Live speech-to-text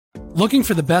Looking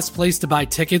for the best place to buy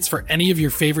tickets for any of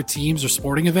your favorite teams or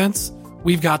sporting events?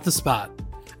 We've got the spot.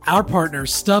 Our partner,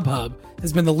 StubHub,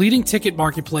 has been the leading ticket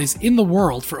marketplace in the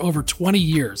world for over 20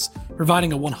 years,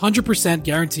 providing a 100%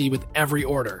 guarantee with every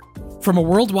order. From a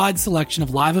worldwide selection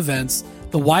of live events,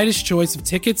 the widest choice of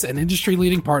tickets and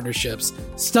industry-leading partnerships,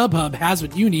 StubHub has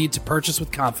what you need to purchase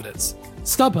with confidence.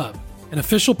 StubHub, an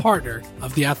official partner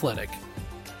of The Athletic.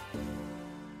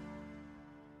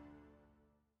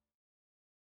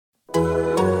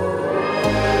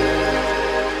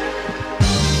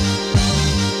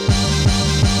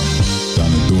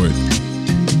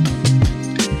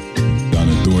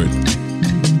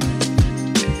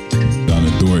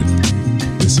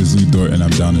 This is Lee Dort and I'm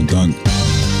down to dunk.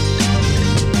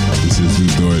 This is Lee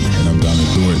Dort and I'm down to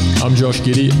Dort. I'm Josh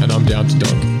Giddey and I'm down to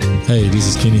dunk. Hey, this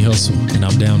is Kenny Hustle and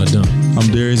I'm down to dunk. I'm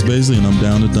Darius Baisley and I'm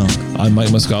down to dunk. I'm Mike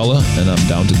Muscala and I'm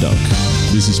down to dunk.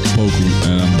 This is Poku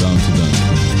and I'm down to dunk.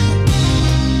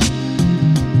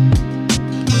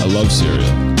 I love cereal.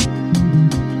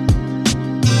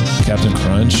 Captain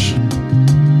Crunch,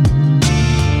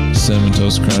 Cinnamon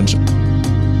Toast Crunch,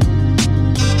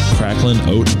 Cracklin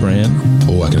Oat Bran.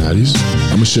 Oh, I can have these? I'm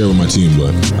going to share with my team,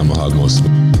 but I'm going to hog most of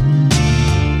it.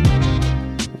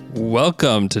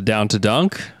 Welcome to Down to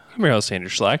Dunk. I'm your host, Andrew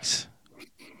Schlecht.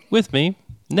 With me,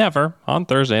 never, on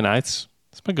Thursday nights,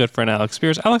 it's my good friend, Alex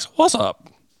Spears. Alex, what's up?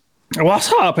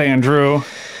 What's up, Andrew?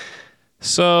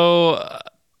 So,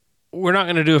 we're not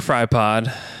going to do a fry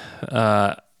pod.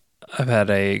 I've had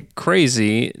a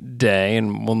crazy day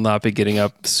and will not be getting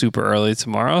up super early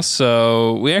tomorrow.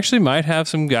 So we actually might have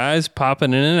some guys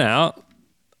popping in and out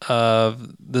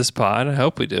of this pod. I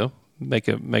hope we do. Make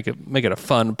it a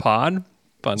fun pod.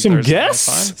 Fun some Thursday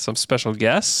guests? Pod. Some special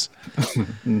guests.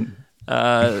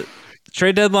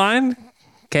 Trade deadline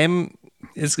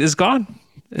is gone.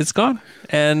 It's gone.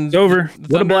 And it's over.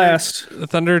 What a blast. The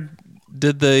Thunder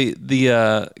did the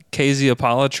KZ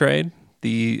Apollo trade.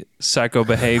 The psycho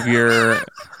behavior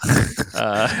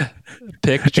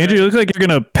pick. Andrew, you look like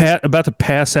you're about to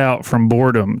pass out from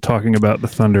boredom talking about the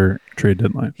Thunder trade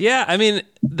deadline. Yeah, I mean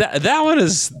that one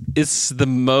it's the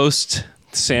most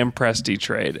Sam Presti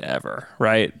trade ever,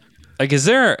 right? Like,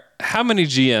 how many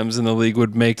GMs in the league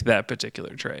would make that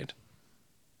particular trade?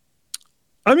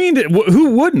 I mean,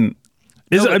 who wouldn't?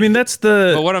 That's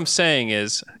the. But what I'm saying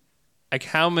is, like,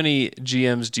 how many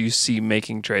GMs do you see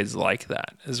making trades like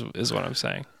that is what I'm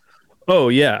saying. Oh,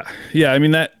 yeah. Yeah, I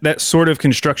mean, that sort of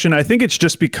construction, I think it's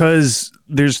just because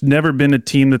there's never been a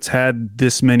team that's had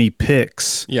this many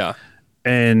picks. Yeah.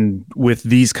 And with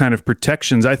these kind of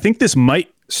protections, I think this might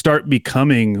start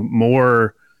becoming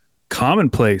more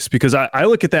commonplace because I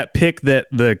look at that pick that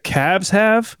the Cavs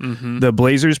have, the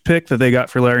Blazers pick that they got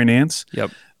for Larry Nance.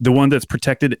 Yep. The one that's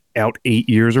protected out 8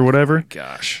 years or whatever. Oh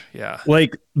gosh, yeah.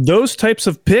 Like those types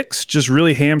of picks just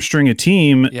really hamstring a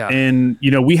team. Yeah. And,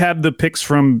 we have the picks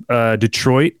from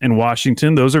Detroit and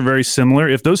Washington. Those are very similar.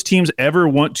 If those teams ever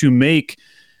want to make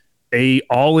a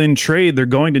all-in trade, they're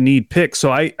going to need picks.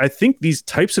 So I think these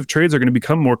types of trades are going to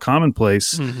become more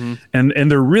commonplace.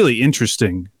 And they're really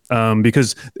interesting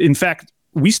because, in fact,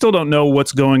 we still don't know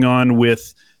what's going on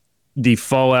with the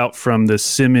fallout from the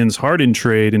Simmons-Harden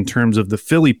trade in terms of the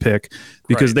Philly pick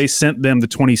because they sent them the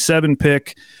 27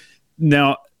 pick.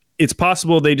 Now, it's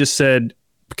possible they just said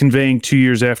conveying 2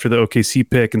 years after the OKC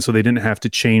pick, and so they didn't have to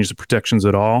change the protections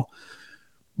at all.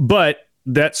 But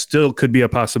that still could be a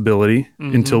possibility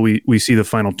until we see the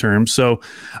final terms. So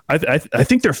I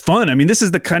think they're fun. I mean, these are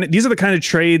the kind of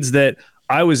trades that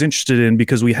I was interested in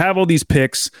because we have all these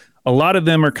picks. A lot of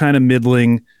them are kind of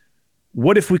middling.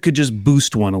 What if we could just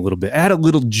boost one a little bit, add a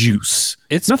little juice?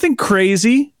 It's nothing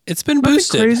crazy. It's been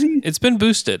boosted. It's been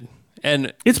boosted,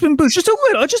 and it's been boosted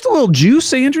just a little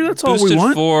juice, Andrew. That's all we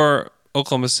want for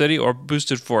Oklahoma City, or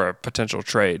boosted for a potential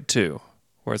trade too,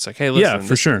 where it's like, hey,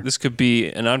 listen, sure, this could be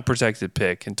an unprotected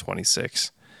pick in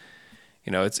 26.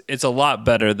 It's a lot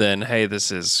better than, hey,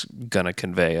 this is gonna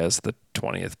convey as the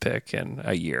 20th pick in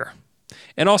a year.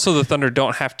 And also, the Thunder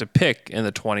don't have to pick in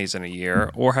the 20s in a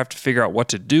year or have to figure out what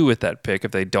to do with that pick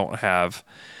if they don't have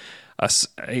a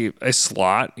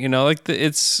slot.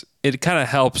 It kind of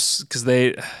helps because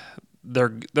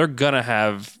they're gonna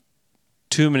have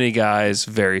too many guys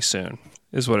very soon,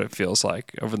 is what it feels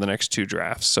like over the next two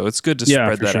drafts. So it's good to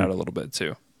spread that out a little bit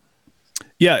too.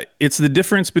 Yeah, it's the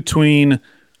difference between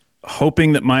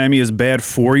hoping that Miami is bad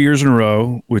 4 years in a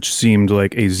row, which seemed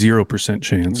like a 0%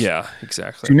 chance. Yeah,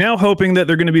 exactly. So now hoping that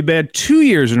they're going to be bad 2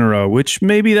 years in a row, which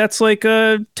maybe that's like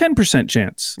a 10%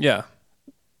 chance. Yeah.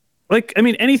 Like, I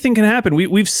mean, anything can happen.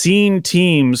 We've seen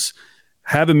teams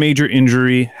have a major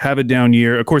injury, have a down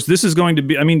year. Of course, this is going to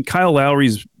be, I mean, Kyle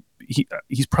Lowry's,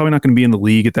 he's probably not going to be in the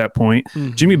league at that point.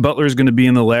 Jimmy Butler is going to be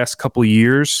in the last couple of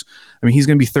years. I mean, he's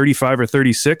going to be 35 or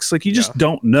 36. Like, you just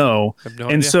don't know. I have no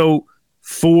and idea. so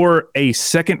for a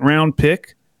second round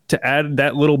pick to add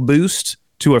that little boost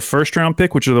to a first round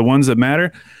pick, which are the ones that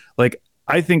matter, like,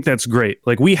 I think that's great.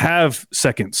 Like, we have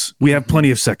seconds. We have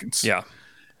plenty of seconds. Yeah.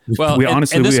 Well, we and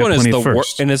honestly this we one have is plenty the of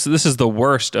firsts. this is the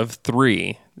worst of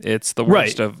 3. It's the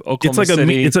worst of Oklahoma It's like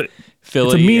City, it's a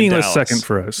Philly, and meaningless Dallas. second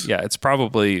for us. Yeah, it's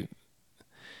probably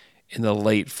in the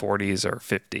late 40s or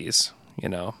 50s. You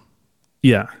know.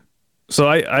 Yeah. So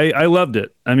I loved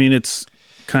it. I mean, it's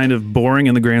kind of boring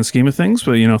in the grand scheme of things,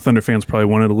 but, you know, Thunder fans probably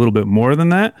wanted a little bit more than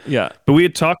that. Yeah. But we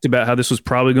had talked about how this was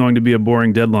probably going to be a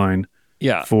boring deadline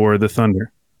Yeah. for the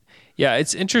Thunder. Yeah,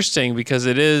 it's interesting because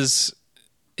it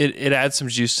adds some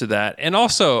juice to that. And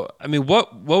also, I mean,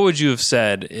 what would you have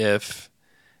said if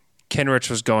Kenrich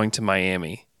was going to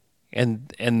Miami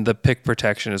and the pick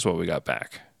protection is what we got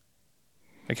back?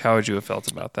 Like, how would you have felt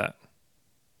about that?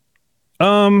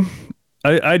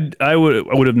 I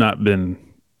would have not been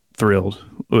thrilled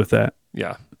with that,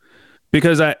 Yeah.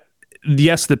 because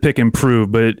yes, the pick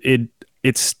improved, but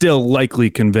it's still likely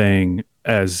conveying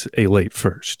as a late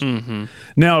first. Mm-hmm.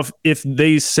 Now, if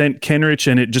they sent Kenrich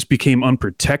and it just became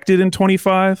unprotected in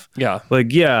 25, Yeah.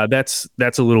 like, yeah, that's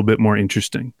a little bit more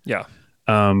interesting. Yeah.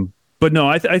 But no,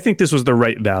 I think this was the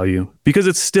right value because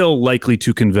it's still likely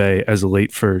to convey as a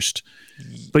late first,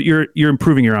 but you're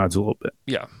improving your odds a little bit.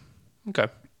 Yeah. Okay.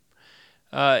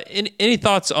 Any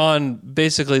thoughts on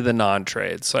basically the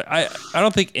non-trades? Like, I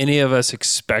don't think any of us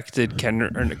expected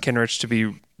Kenrich to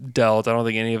be dealt. I don't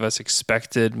think any of us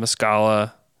expected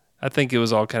Muscala. I think it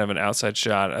was all kind of an outside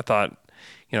shot. I thought,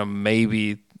 you know,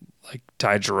 maybe like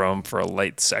Ty Jerome for a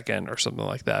late second or something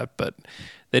like that, but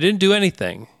they didn't do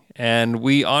anything. And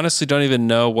we honestly don't even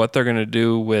know what they're going to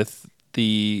do with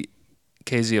the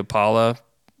KZ Apala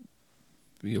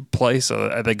place.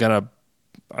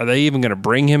 Are they even going to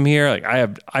bring him here? Like,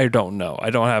 I don't know. I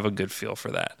don't have a good feel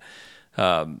for that.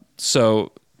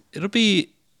 So it'll be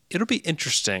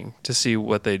interesting to see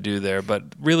what they do there, but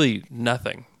really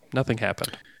nothing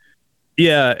happened.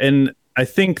 Yeah, and I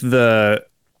think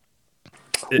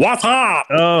What's up?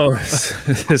 Oh,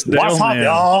 this What's up,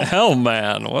 y'all? Hell,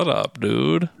 man, what up,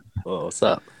 dude? Oh, what's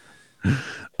up?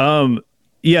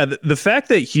 Yeah, the fact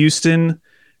that Houston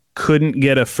couldn't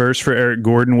get a first for Eric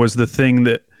Gordon was the thing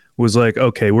that was like,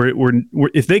 okay, we're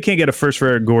if they can't get a first for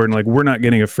Eric Gordon, like, we're not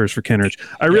getting a first for Kenrich.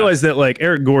 I realized that, like,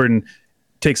 Eric Gordon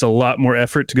takes a lot more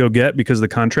effort to go get because of the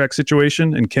contract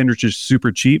situation, and Kenrich is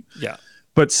super cheap. Yeah.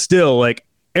 But still, like,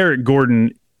 Eric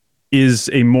Gordon is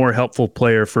a more helpful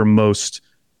player for most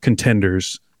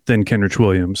contenders than Kenrich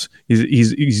Williams.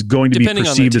 He's going to be Depending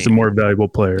on the perceived as a team. more valuable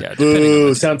player. Yeah, depending on Ooh,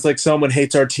 the- sounds like someone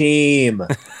hates our team.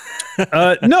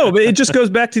 No, but it just goes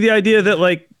back to the idea that,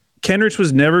 like, Kenrich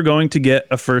was never going to get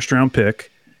a first round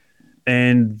pick,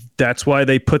 and that's why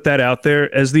they put that out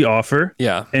there as the offer.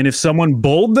 Yeah. And if someone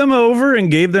bowled them over and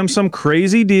gave them some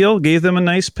crazy deal, gave them a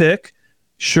nice pick,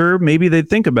 sure, maybe they'd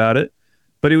think about it.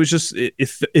 But it was just, it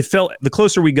felt, the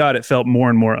closer we got, it felt more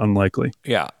and more unlikely.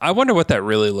 Yeah. I wonder what that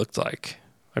really looked like.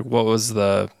 Like, what was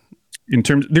In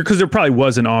terms, because there probably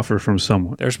was an offer from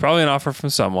someone. there's probably an offer from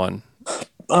someone.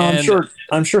 I'm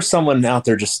And- sure someone out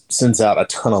there just sends out a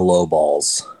ton of low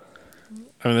balls.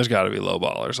 I mean, there's got to be low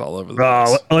ballers all over the Oh,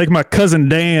 place. like my cousin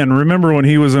Dan. Remember when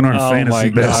he was in our Oh fantasy my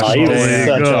gosh, Oh, he basketball was league?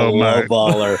 such a Oh, my.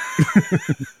 low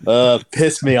baller.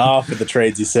 Pissed me off with the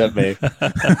trades he sent me.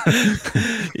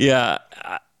 Yeah.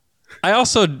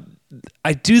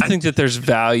 I do think that there's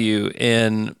value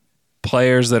in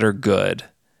players that are good,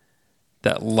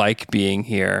 that like being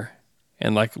here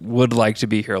and like would like to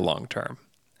be here long term.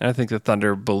 And I think the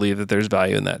Thunder believe that there's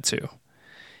value in that too.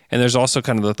 And there's also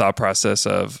kind of the thought process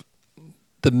of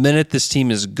the minute this team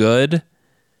is good,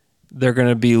 they're going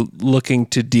to be looking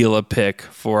to deal a pick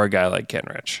for a guy like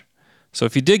Kenrich. So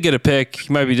if you did get a pick,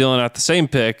 you might be dealing out the same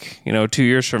pick, 2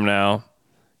 years from now,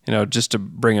 just to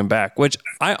bring him back, which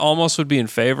I almost would be in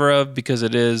favor of because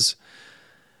it is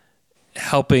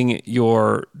helping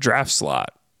your draft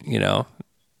slot.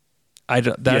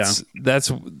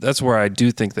 That's where I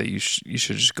do think that you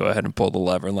should just go ahead and pull the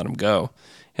lever and let him go,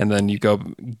 and then you go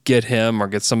get him or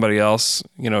get somebody else,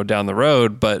 down the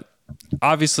road. But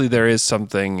obviously, there is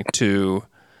something to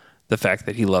the fact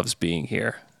that he loves being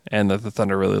here, and that the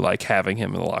Thunder really like having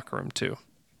him in the locker room too.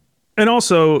 And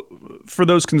also, for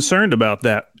those concerned about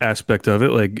that aspect of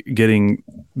it, like getting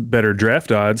better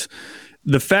draft odds,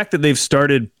 the fact that they've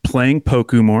started playing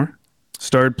Poku more,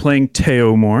 started playing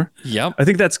Teo more, Yep. I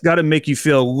think that's got to make you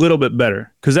feel a little bit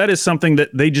better because that is something that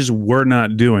they just were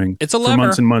not doing It's a for lever.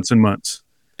 months and months and months.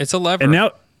 It's a lever.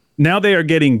 And now they are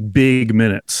getting big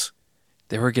minutes.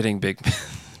 They were getting big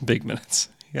minutes.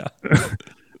 Yeah.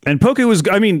 And Poku was,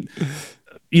 I mean,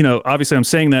 obviously I'm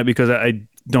saying that because I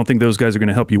don't think those guys are going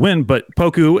to help you win, but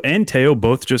Poku and Teo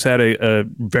both just had a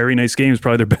very nice games,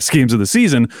 probably their best games of the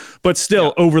season. But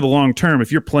still, over the long term,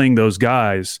 if you're playing those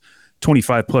guys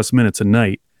 25 plus minutes a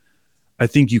night, I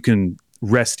think you can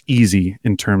rest easy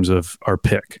in terms of our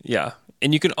pick. Yeah.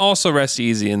 And you can also rest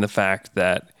easy in the fact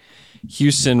that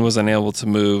Houston was unable to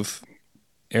move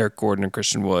Eric Gordon and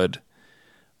Christian Wood.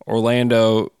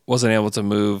 Orlando wasn't able to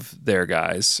move their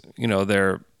guys,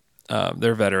 their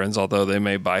veterans, although they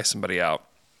may buy somebody out.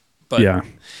 But, yeah.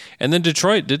 And then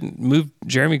Detroit didn't move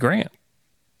Jeremy Grant.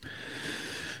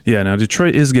 Yeah, now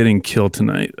Detroit is getting killed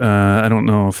tonight. I don't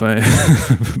know if I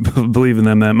believe in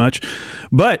them that much,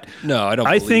 but no, I don't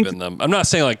believe in them. I'm not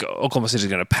saying like Oklahoma City is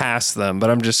going to pass them, but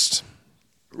I'm just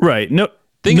right.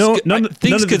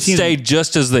 Things could stay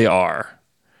just as they are.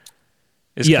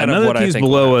 None of the teams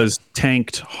below us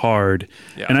tanked hard,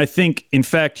 and I think, in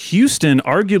fact, Houston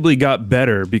arguably got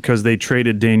better because they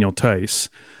traded Daniel Tice,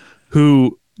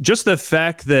 who. Just the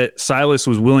fact that Silas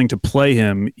was willing to play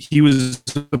him, he was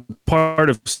a part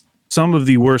of some of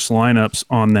the worst lineups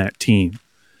on that team.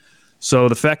 So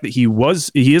the fact that he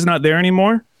is not there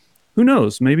anymore, who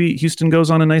knows? Maybe Houston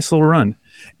goes on a nice little run.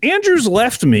 Andrews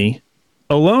left me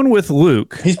alone with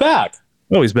Luke. He's back.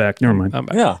 Oh, he's back. Never mind. I'm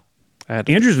back. Yeah.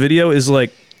 Andrew's video is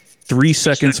like 3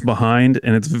 seconds behind,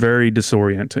 and it's very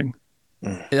disorienting.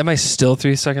 Am I still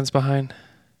 3 seconds behind?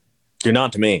 You're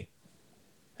not to me.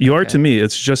 You are to me.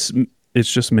 It's just me.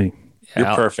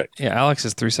 You're perfect. Yeah, Alex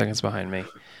is 3 seconds behind me.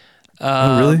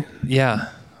 Oh, really? Yeah.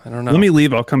 I don't know. Let me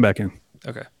leave. I'll come back in.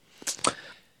 Okay.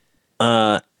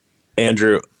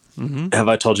 Andrew, have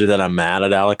I told you that I'm mad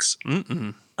at Alex?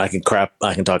 Mm-mm. I can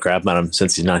talk crap about him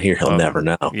since he's not here. He'll never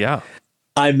know. Yeah.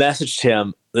 I messaged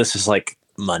him. This is like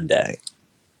Monday.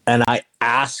 And I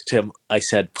asked him, I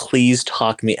said, please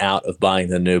talk me out of buying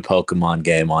the new Pokemon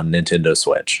game on Nintendo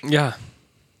Switch. Yeah.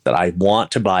 That I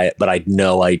want to buy it, but I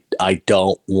know I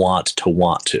don't want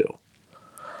to.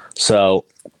 So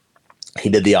he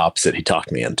did the opposite. He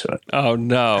talked me into it. Oh,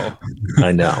 no.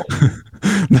 I know.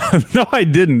 No, I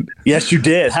didn't. Yes, you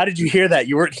did. How did you hear that?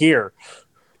 You weren't here.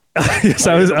 Yes,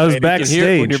 I was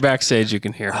backstage. When you're backstage, you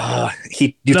can hear.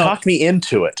 You talked me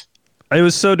into it. It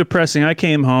was so depressing. I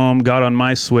came home, got on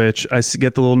my Switch. I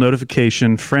get the little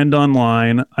notification, friend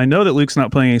online. I know that Luke's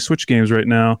not playing any Switch games right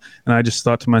now. And I just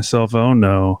thought to myself, oh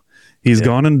no, he's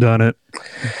gone and done it.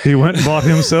 He went and bought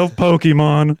himself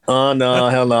Pokemon. Oh no,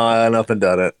 hell no, I went up and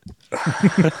done it.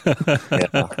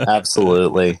 Yeah,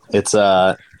 absolutely. It's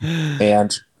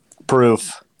and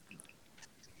proof.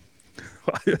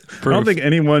 I don't think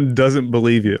anyone doesn't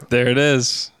believe you. There it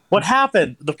is. What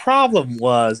happened? The problem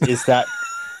is that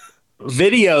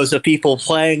videos of people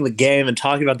playing the game and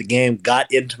talking about the game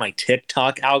got into my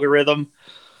TikTok algorithm,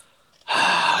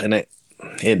 and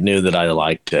it knew that I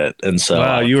liked it, and so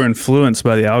wow, you were influenced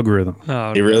by the algorithm.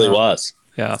 Oh, it really was.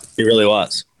 Yeah, it really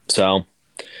was. So,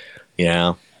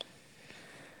 yeah.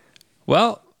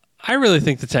 Well, I really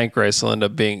think the tank race will end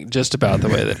up being just about the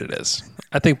way that it is.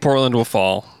 I think Portland will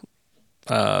fall,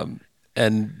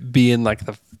 and be in like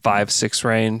the 5-6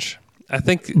 range. I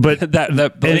think, but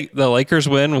the Lakers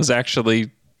win was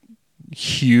actually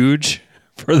huge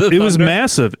for the Thunder. It was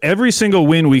massive. Every single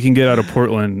win we can get out of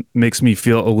Portland makes me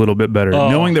feel a little bit better.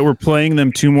 Knowing that we're playing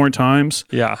them 2 more times.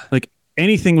 Yeah. Like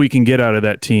anything we can get out of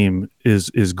that team is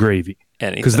gravy.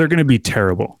 Because they're going to be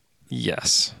terrible.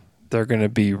 Yes. They're going to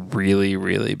be really,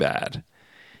 really bad.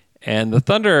 And the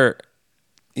Thunder,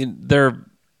 their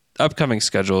upcoming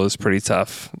schedule is pretty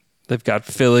tough. They've got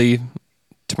Philly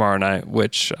tomorrow night,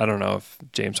 which I don't know if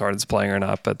James Harden's playing or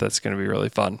not, but that's going to be really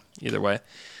fun either way.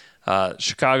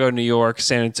 Chicago, New York,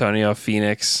 San Antonio,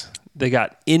 Phoenix. They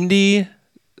got Indy,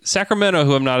 Sacramento,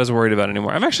 who I'm not as worried about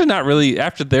anymore. I'm actually not really,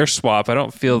 after their swap, I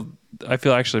feel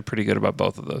actually pretty good about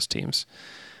both of those teams.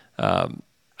 I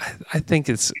think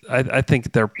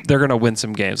they're going to win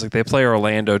some games. Like they play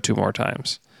Orlando 2 more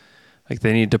times. Like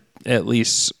they need to at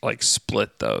least like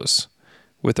split those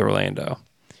with Orlando.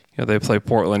 They play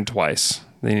Portland twice.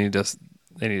 They need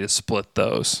to split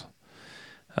those.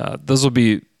 Those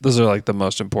are like the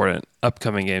most important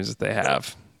upcoming games that they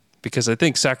have, because I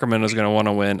think Sacramento's going to want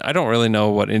to win. I don't really know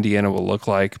what Indiana will look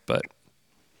like, but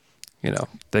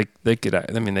they could.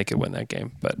 I mean, they could win that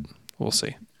game, but we'll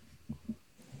see.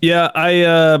 Yeah,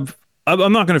 I'm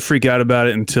not going to freak out about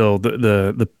it until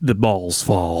the balls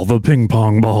fall, the ping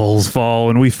pong balls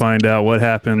fall, and we find out what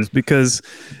happens, because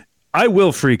I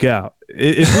will freak out.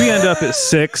 If we end up at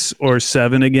 6 or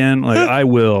 7 again, like I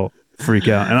will freak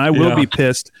out, and I will be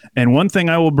pissed. And one thing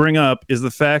I will bring up is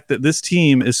the fact that this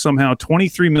team is somehow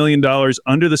 $23 million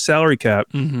under the salary cap,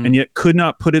 and yet could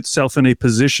not put itself in a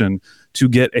position to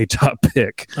get a top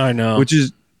pick. I know, which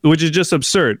is just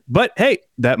absurd. But hey,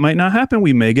 that might not happen.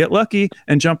 We may get lucky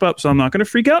and jump up. So I'm not going to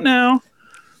freak out now.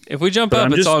 If we jump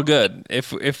up, it's all good.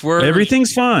 If we're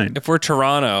everything's fine. If we're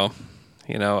Toronto,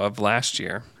 of last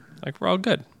year, like we're all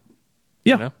good.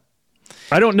 Yeah.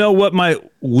 I don't know what my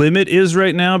limit is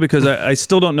right now because I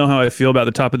still don't know how I feel about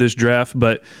the top of this draft,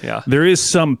 but there is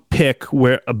some pick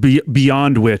where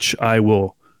beyond which I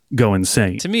will go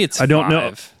insane. To me, it's I don't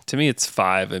know. To me, it's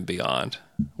 5 and beyond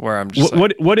where I'm just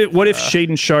what if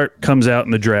Shaden Sharp comes out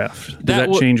in the draft? Does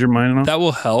that change your mind at all? That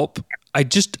will help. I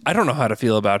don't know how to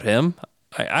feel about him.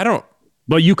 I don't.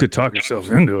 Well, you could talk yourself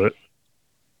into it.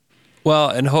 Well,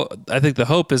 and I think the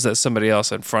hope is that somebody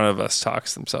else in front of us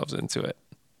talks themselves into it.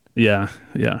 Yeah.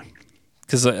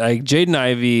 Because like Jaden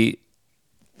Ivey,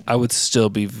 I would still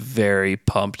be very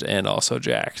pumped and also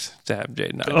jacked to have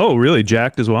Jaden Ivey. Oh, really?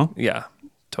 Jacked as well? Yeah,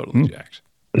 totally jacked.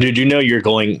 Did you know you're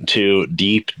going to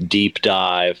deep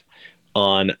dive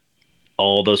on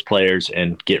all those players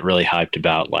and get really hyped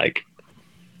about like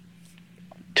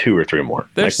 2 or 3 more?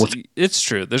 It's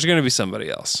true. There's going to be somebody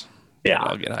else. Yeah,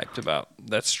 I'll get hyped about.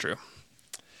 That's true.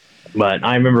 But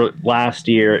I remember last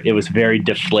year it was very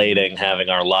deflating having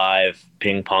our live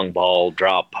ping pong ball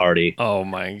drop party. Oh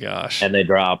my gosh! And they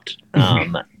dropped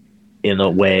in a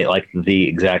way, like the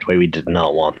exact way we did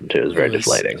not want them to. It was very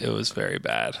deflating. It was very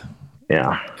bad.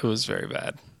 Yeah, it was very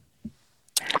bad.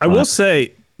 I will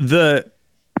say the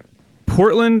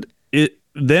Portland,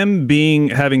 them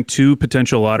having 2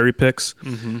 potential lottery picks,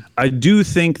 I do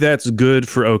think that's good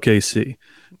for OKC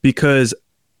because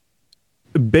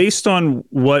based on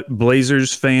what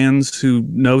Blazers fans who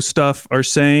know stuff are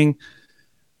saying,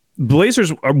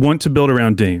 Blazers want to build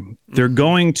around Dame. They're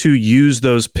going to use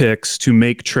those picks to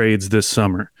make trades this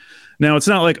summer. Now, it's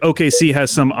not like OKC has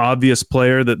some obvious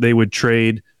player that they would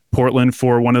trade Portland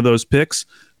for one of those picks,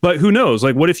 but who knows?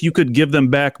 Like, what if you could give them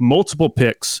back multiple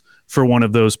picks for one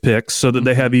of those picks so that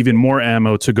they have even more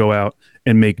ammo to go out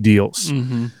and make deals?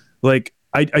 Like,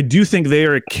 I do think they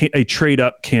are a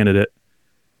trade-up candidate,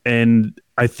 and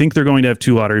I think they're going to have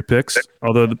 2 lottery picks,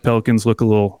 although the Pelicans look a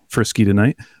little frisky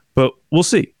tonight. But we'll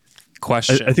see.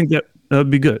 Question. I think that would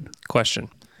be good. Question.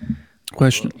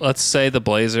 Let's say the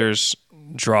Blazers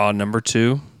draw number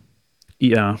 2.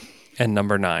 Yeah. And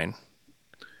number 9.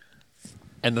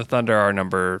 And the Thunder are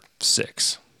number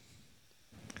 6.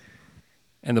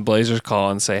 And the Blazers call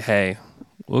and say, hey,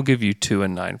 we'll give you 2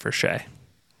 and 9 for Shea.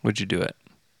 Would you do it?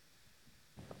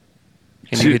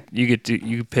 And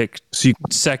you pick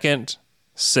 2nd,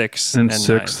 6th, and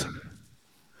 6th.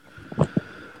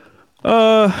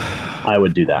 9th. I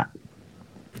would do that.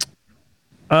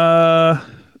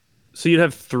 So you'd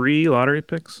have 3 lottery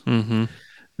picks? Mm-hmm.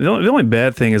 The only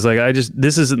bad thing is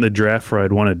this isn't the draft where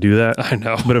I'd want to do that. I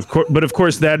know. But of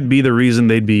course that'd be the reason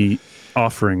they'd be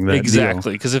offering that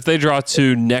exactly. Because if they draw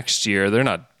 2 next year,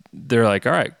 they're like,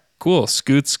 all right, cool.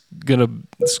 Scoot's gonna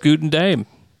Scoot and Dame.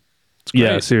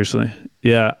 Yeah, seriously.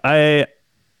 Yeah, I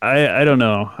don't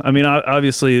know. I mean,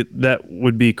 obviously that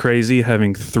would be crazy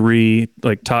having 3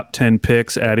 like top 10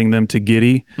 picks, adding them to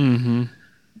Giddey. Mm-hmm.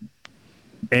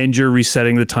 And you're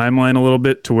resetting the timeline a little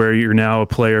bit to where you're now a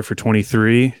player for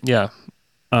 23. Yeah.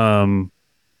 But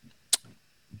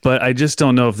I just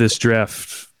don't know if this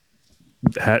draft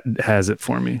has it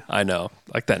for me. I know,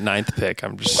 like that 9th pick.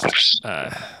 I'm just,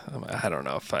 I don't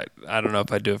know if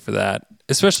I'd do it for that.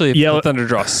 Especially if the Thunder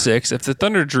draw 6. If the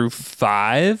Thunder drew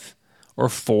 5 or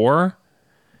 4,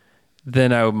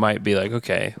 then I might be like,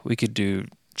 okay, we could do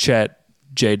Chet,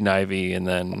 Jaden Ivey, and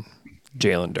then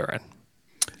Jalen Duren.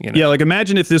 Yeah, like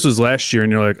imagine if this was last year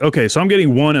and you're like, okay, so I'm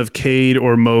getting 1 of Cade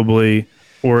or Mobley,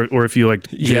 or if you like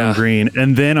Jalen Green,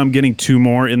 and then I'm getting 2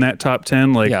 more in that top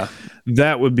 10. Like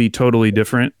that would be totally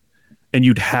different, and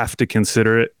you'd have to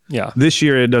consider it. Yeah. This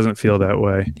year it doesn't feel that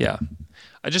way. Yeah.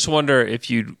 I just wonder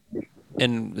if you'd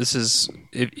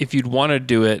want to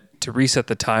do it to reset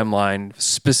the timeline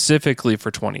specifically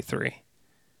for 23.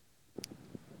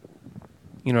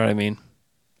 You know what I mean?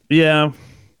 Yeah.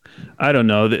 I don't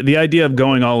know. The idea of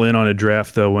going all in on a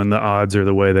draft, though, when the odds are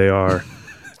the way they are,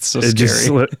 it's so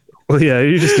scary.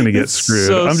 You're just going to get screwed.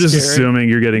 So I'm just assuming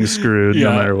you're getting screwed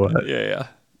no matter what. Yeah,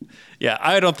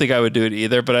 I don't think I would do it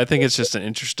either, but I think it's just an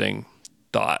interesting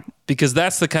thought because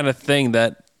that's the kind of thing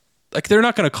that, like, they're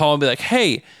not going to call and be like,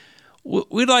 hey,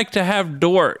 we'd like to have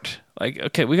Dort. Like,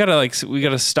 okay, we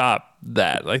gotta stop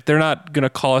that. Like, they're not going to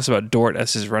call us about Dort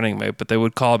as his running mate, but they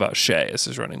would call about Shea as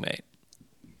his running mate.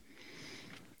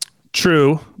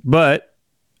 True, but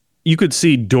you could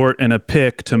see Dort and a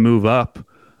pick to move up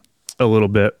a little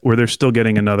bit, where they're still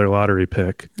getting another lottery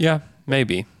pick. Yeah,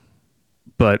 maybe.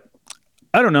 But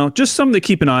I don't know, just something to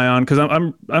keep an eye on, because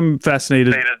I'm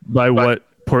fascinated by what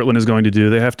Portland is going to do.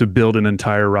 They have to build an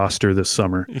entire roster this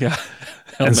summer. Yeah.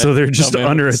 And so they're just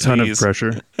under a ton of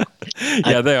pressure.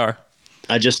 Yeah, they are.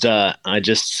 I just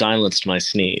silenced my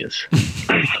sneeze.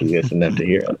 You guys didn't have to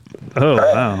hear it. Oh,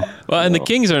 wow. Well, and the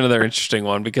Kings are another interesting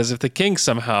one, because if the Kings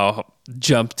somehow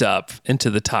jumped up into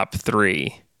the top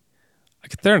 3,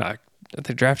 like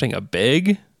they're drafting a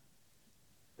big.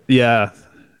 Yeah.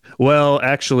 Well,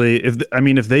 actually, if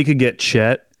they could get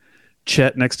Chet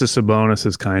next to Sabonis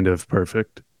is kind of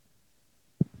perfect.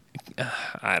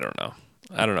 I don't know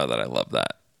that I love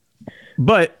that.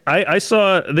 But I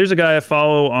saw there's a guy I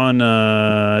follow on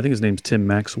I think his name's Tim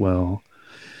Maxwell,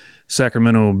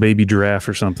 Sacramento Baby Giraffe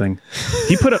or something.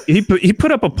 He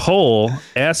put up a poll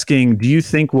asking, do you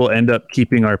think we'll end up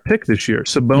keeping our pick this year?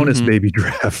 Sabonis Baby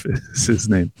Giraffe is his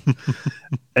name.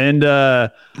 And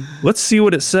let's see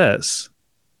what it says.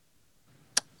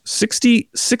 60 to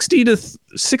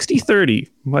 60-30.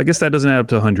 Well, I guess that doesn't add up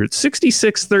to 100.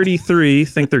 66-33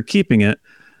 think they're keeping it,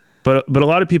 but a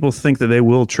lot of people think that they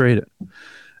will trade it,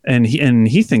 and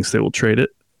he thinks they will trade it.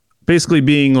 Basically,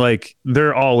 being like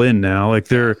they're all in now, like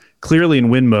they're clearly in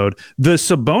win mode. The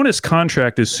Sabonis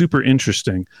contract is super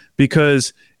interesting,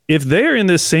 because if they're in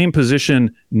this same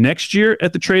position next year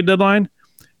at the trade deadline,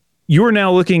 you're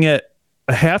now looking at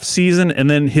a half season and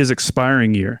then his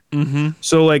expiring year. Mm-hmm.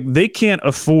 So like they can't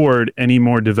afford any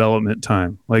more development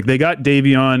time. Like they got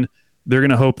Davion, they're going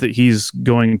to hope that he's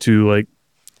going to like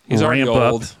he's ramp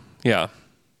old. up. Yeah.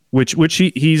 Which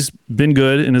he's been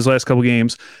good in his last couple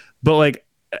games, but like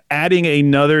adding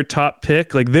another top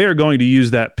pick, like they're going to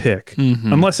use that pick.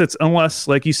 Mm-hmm. Unless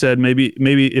like you said, maybe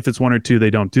if it's 1 or 2,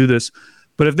 they don't do this.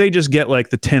 But if they just get like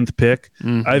the 10th pick,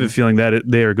 I have a feeling that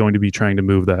they are going to be trying to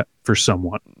move that for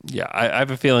someone. Yeah, I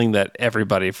have a feeling that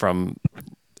everybody from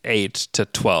 8 to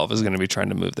 12 is going to be trying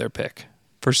to move their pick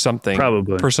for something,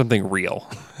 probably for something real,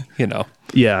 you know?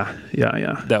 Yeah.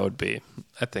 That would be,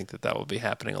 I think that will be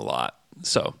happening a lot.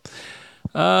 So,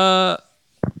 I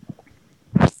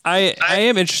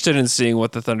am interested in seeing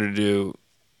what the Thunder do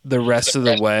the rest of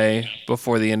the way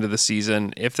before the end of the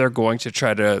season, if they're going to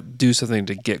try to do something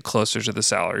to get closer to the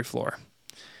salary floor.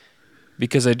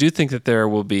 Because I do think that there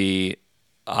will be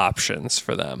options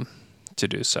for them to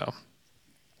do so.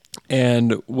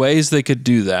 And ways they could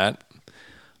do that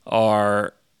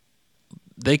are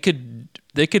they could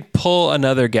pull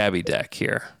another Gabby Deck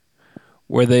here,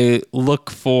 where they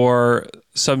look for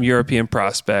some European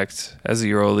prospect as the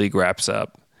EuroLeague wraps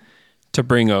up to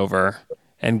bring over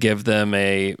and give them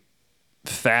a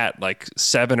fat like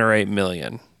 7 or 8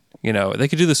 million. You know, they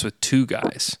could do this with 2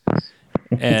 guys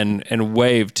and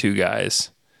waive 2 guys.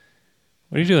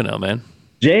 What are you doing now, man?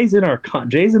 Jay's in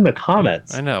the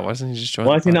comments. I know. Why isn't he just joining?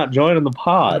 Why is he not joining the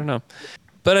pod? I don't know.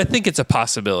 But I think it's a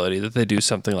possibility that they do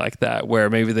something like that, where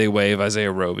maybe they waive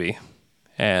Isaiah Roby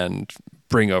and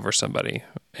bring over somebody,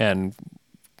 and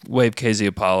waive KZ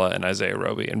Apala and Isaiah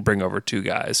Roby and bring over 2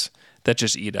 guys that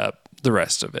just eat up the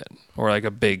rest of it, or like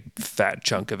a big fat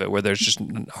chunk of it where there's just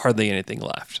hardly anything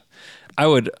left. I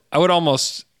would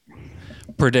almost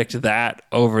predict that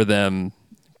over them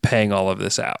paying all of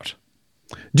this out.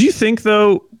 Do you think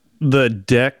though the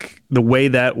way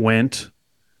that went,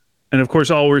 and of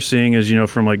course all we're seeing is, you know,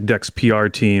 from like Deck's PR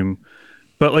team,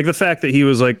 but like the fact that he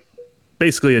was like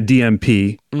basically a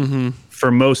DMP for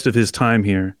most of his time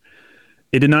here,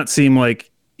 it did not seem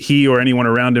like he or anyone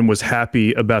around him was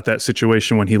happy about that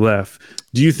situation when he left.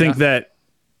 Do you think that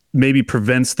maybe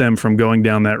prevents them from going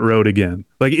down that road again?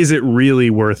 Like, is it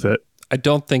really worth it? I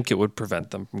don't think it would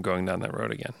prevent them from going down that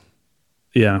road again.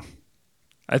 Yeah.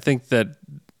 I think that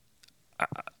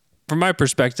from my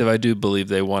perspective, I do believe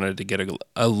they wanted to get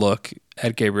a look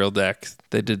at Gabriel Deck.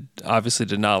 They obviously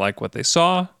did not like what they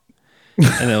saw,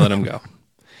 and they let him go.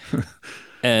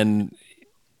 And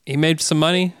he made some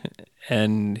money,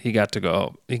 and he got to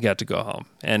go home,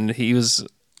 and he was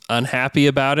unhappy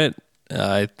about it.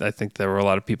 I think there were a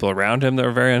lot of people around him that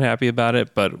were very unhappy about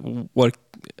it. But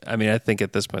I think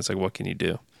at this point, it's like, what can you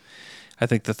do? I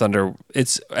think the Thunder,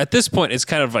 at this point, it's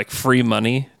kind of like free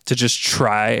money to just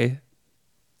try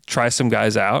some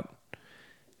guys out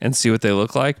and see what they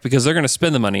look like, because they're going to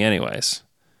spend the money anyways.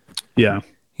 Yeah.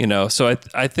 You know, so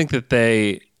I think that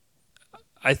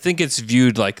I think it's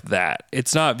viewed like that.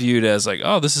 It's not viewed as like,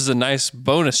 oh, this is a nice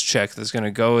bonus check that's going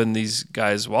to go in these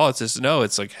guys' wallets.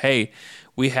 It's like, hey,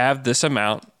 we have this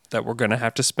amount that we're going to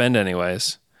have to spend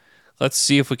anyways. Let's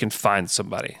see if we can find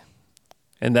somebody.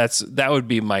 And that would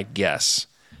be my guess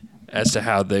as to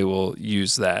how they will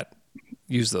use that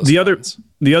use those. The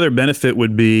other benefit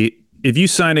would be if you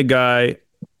sign a guy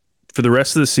for the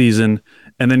rest of the season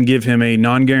and then give him a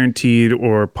non-guaranteed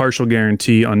or partial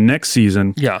guarantee on next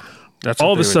season. Yeah, that's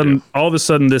all of a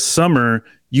sudden this summer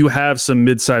you have some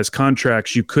mid-sized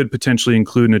contracts you could potentially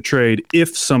include in a trade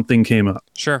if something came up.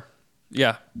 Sure.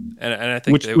 Yeah, and I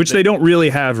think which they don't really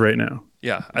have right now.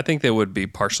 Yeah, I think they would be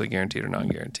partially guaranteed or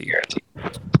non-guaranteed.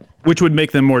 Which would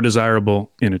make them more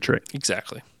desirable in a trade.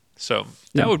 Exactly. So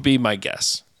that would be my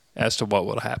guess as to what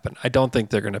will happen. I don't think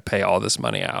they're going to pay all this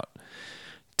money out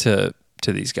to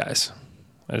these guys.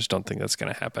 I just don't think that's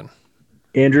going to happen.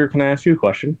 Andrew, can I ask you a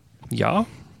question? Yeah.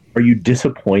 Are you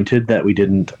disappointed that we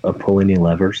didn't pull any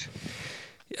levers?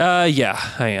 Yeah,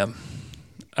 I am.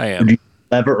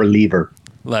 Lever or lever?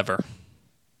 Lever.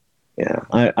 Yeah,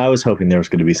 I was hoping there was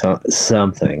going to be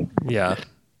something. Yeah.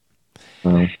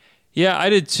 Yeah, I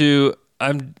did too.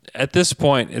 I'm at this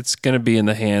point, it's going to be in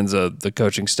the hands of the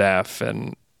coaching staff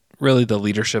and really the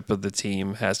leadership of the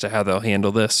team as to how they'll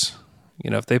handle this. You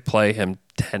know, if they play him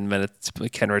 10 minutes,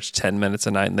 Kenrich 10 minutes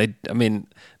a night, and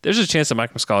there's a chance that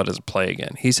Mike Muscala doesn't play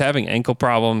again. He's having ankle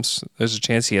problems. There's a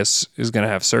chance he's going to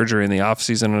have surgery in the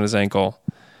offseason on his ankle.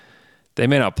 They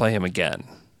may not play him again.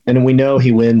 And we know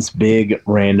he wins big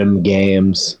random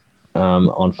games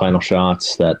on final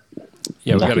shots.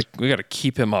 We got to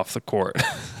keep him off the court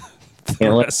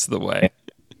the rest of the way.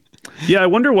 Yeah, I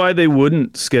wonder why they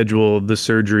wouldn't schedule the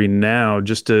surgery now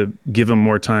just to give him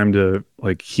more time to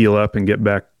heal up and get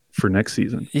back for next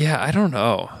season. Yeah, I don't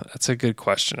know. That's a good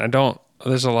question.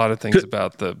 There's a lot of things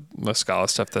about the Muscala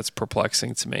stuff that's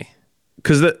perplexing to me.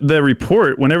 Because the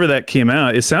report, whenever that came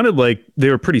out, it sounded like they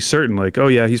were pretty certain, oh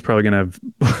yeah, he's probably going to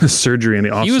have surgery in the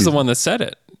offseason. He was the one that said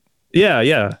it.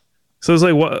 Yeah. So it's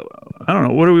what? I don't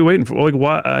know. What are we waiting for?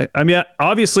 Why?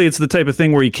 Obviously it's the type of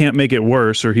thing where you can't make it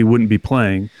worse or he wouldn't be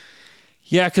playing.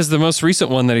 Yeah, because the most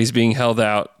recent one that he's being held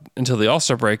out until the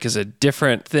All-Star break is a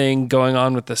different thing going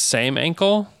on with the same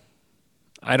ankle.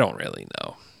 I don't really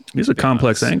know. He's a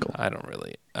complex ankle. I don't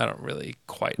really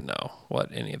quite know what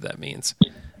any of that means.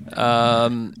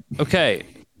 Okay.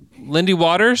 Lindy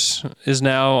Waters is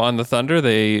now on the Thunder.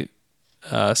 They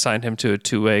signed him to a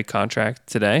 2-way contract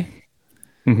today.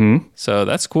 Mm-hmm. So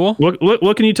that's cool.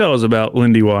 What can you tell us about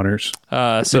Lindy Waters?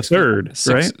 The third,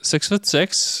 right?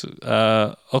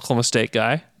 6'6", Oklahoma State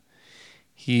guy.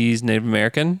 He's Native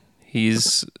American.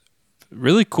 He's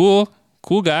really cool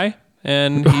guy.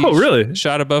 And he really?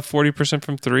 Shot above 40%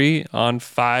 from 3 on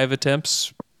 5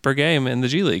 attempts per game in the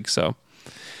G League. So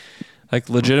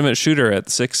legitimate shooter at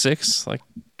 6'6",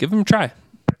 give him a try.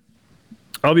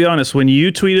 I'll be honest. When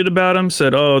you tweeted about him,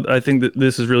 said, "Oh, I think that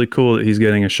this is really cool that he's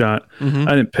getting a shot." Mm-hmm.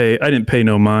 I didn't pay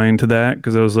no mind to that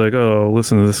because I was like, "Oh,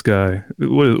 listen to this guy.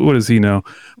 What does he know?"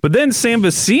 But then Sam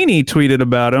Vecini tweeted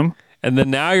about him, and then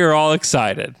now you're all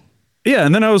excited. Yeah,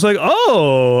 and then I was like,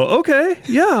 "Oh, okay,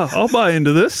 yeah, I'll buy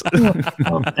into this."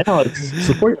 Alex,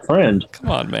 support your friend.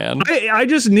 Come on, man. I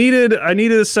just needed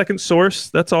a second source.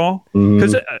 That's all.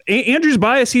 Because Andrew's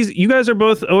biased. You guys are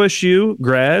both OSU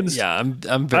grads. Yeah,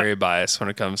 I'm very biased when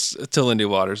it comes to Lindy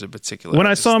Waters in particular. When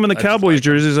I saw him in the Cowboys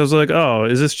jerseys, I was like, "Oh,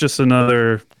 is this just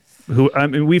another?"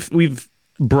 We've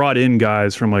brought in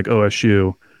guys from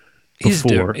OSU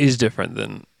before. He's different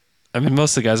than.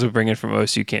 Most of the guys we bring in from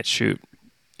OSU can't shoot.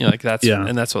 And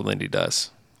that's what Lindy does.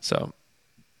 So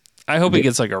I hope he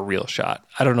gets a real shot.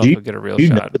 I don't know if he'll get a real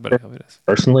shot, but I hope he does.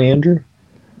 Personally, Andrew?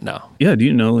 No. Yeah, do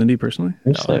you know Lindy personally?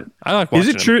 No. I like watching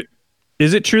him.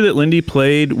 Is it true that Lindy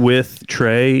played with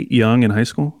Trae Young in high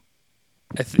school?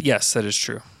 Yes, that is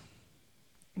true.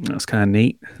 That's kind of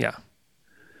neat. Yeah.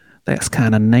 That's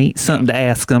kind of neat. Something to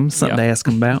ask him. Something to ask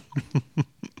him about.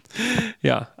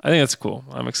 Yeah, I think that's cool.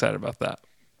 I'm excited about that.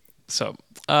 So,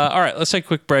 all right, let's take a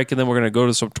quick break, and then we're going to go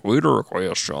to some Twitter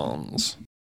questions.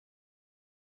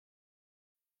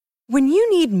 When you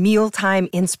need mealtime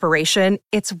inspiration,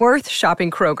 it's worth shopping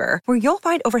Kroger, where you'll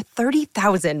find over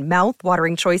 30,000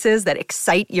 mouth-watering choices that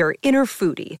excite your inner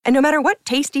foodie. And no matter what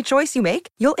tasty choice you make,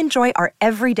 you'll enjoy our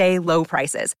everyday low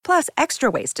prices, plus extra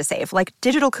ways to save, like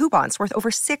digital coupons worth over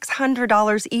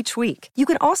 $600 each week. You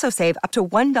can also save up to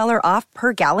 $1 off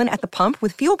per gallon at the pump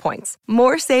with fuel points.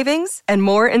 More savings and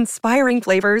more inspiring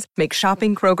flavors make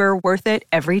shopping Kroger worth it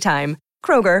every time.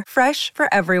 Kroger, fresh for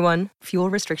everyone. Fuel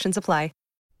restrictions apply.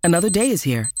 Another day is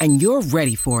here, and you're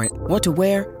ready for it. What to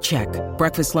wear? Check.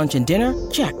 Breakfast, lunch, and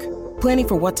dinner? Check. Planning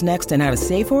for what's next and how to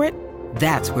save for it?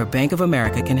 That's where Bank of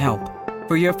America can help.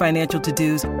 For your financial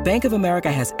to-dos, Bank of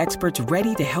America has experts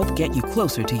ready to help get you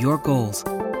closer to your goals.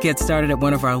 Get started at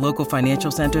one of our local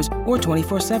financial centers or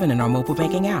 24/7 in our mobile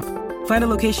banking app. Find a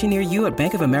location near you at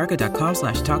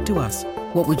bankofamerica.com/talktous.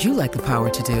 What would you like the power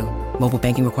to do? Mobile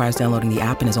banking requires downloading the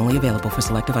app and is only available for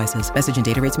select devices. Message and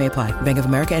data rates may apply. Bank of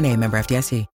America N.A., member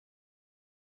FDIC.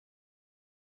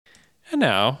 And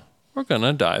now we're going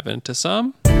to dive into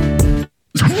some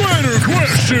Twitter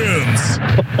questions.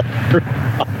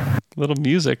 little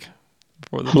music.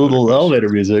 For the Little elevator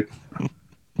music.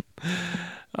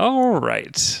 All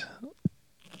right.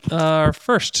 Our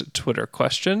first Twitter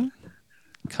question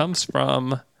comes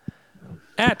from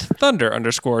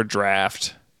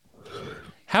 @Thunder_draft.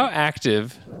 How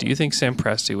active do you think Sam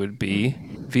Presti would be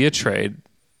via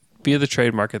the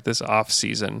trade market this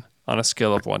offseason on a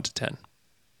scale of 1 to 10?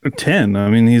 10. I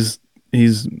mean, he's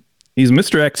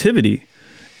Mr. Activity.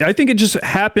 I think it just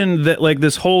happened that like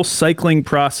this whole cycling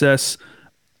process,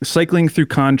 cycling through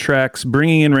contracts,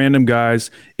 bringing in random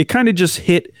guys, it kind of just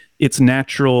hit its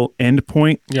natural end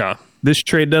point. Yeah. This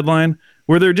trade deadline,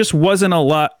 where there just wasn't a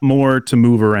lot more to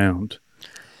move around.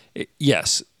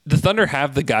 Yes. The Thunder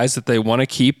have the guys that they want to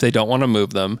keep. They don't want to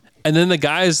move them. And then the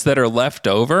guys that are left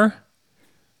over,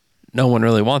 no one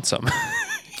really wants them.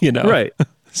 Right.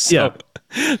 So,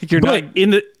 yeah. But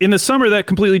in the summer, that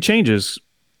completely changes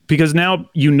because now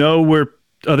you know where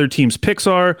other teams' picks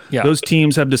are. Yeah. Those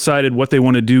teams have decided what they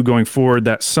want to do going forward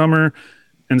that summer.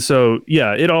 And so,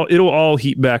 yeah, it'll all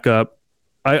heat back up.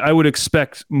 I would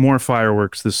expect more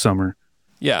fireworks this summer.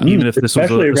 Yeah. Even if this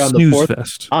was a snooze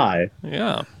fest.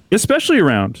 Yeah. Especially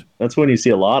around. That's when you see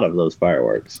a lot of those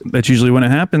fireworks. That's usually when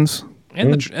it happens.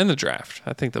 And the draft.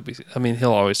 I think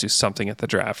he'll always do something at the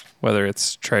draft, whether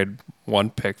it's trade 1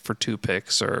 pick for 2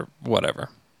 picks or whatever.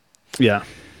 Yeah.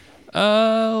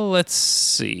 Let's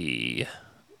see.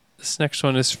 This next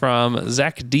one is from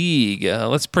Zach Deeg.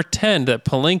 Let's pretend that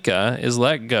Pelinka is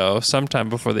let go sometime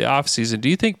before the offseason. Do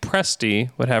you think Presti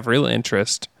would have real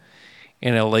interest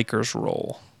in a Lakers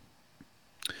role?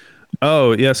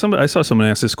 Oh, yeah. I saw someone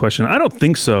ask this question. I don't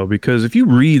think so, because if you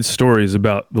read stories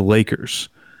about the Lakers,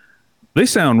 they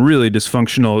sound really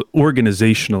dysfunctional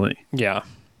organizationally. Yeah.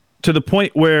 To the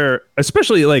point where,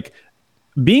 especially like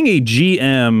being a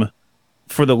GM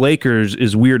for the Lakers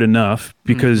is weird enough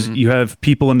because you have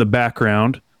people in the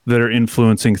background that are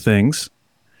influencing things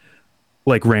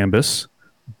like Rambus.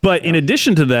 But in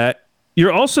addition to that,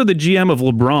 you're also the GM of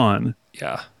LeBron.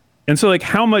 Yeah. And so, like,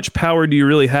 how much power do you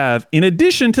really have? In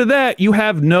addition to that, you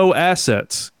have no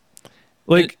assets.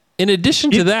 Like, in addition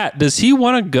to that, does he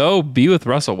want to go be with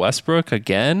Russell Westbrook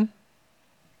again?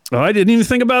 Oh, I didn't even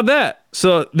think about that.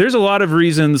 So there's a lot of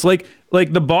reasons. Like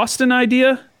the Boston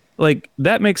idea, like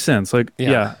that makes sense. Like,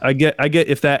 yeah, I get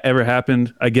if that ever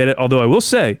happened, I get it. Although I will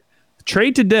say, the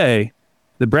trade today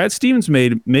that Brad Stevens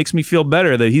made makes me feel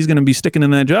better that he's going to be sticking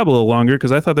in that job a little longer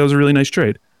because I thought that was a really nice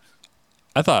trade.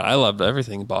 I loved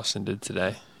everything Boston did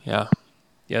today. Yeah.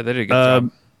 Yeah, they did a good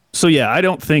job. So, yeah, I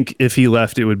don't think if he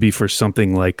left, it would be for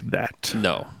something like that.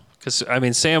 No. Because, I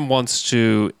mean, Sam wants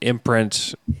to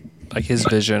imprint like his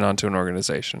vision onto an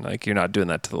organization. Like, you're not doing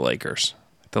that to the Lakers.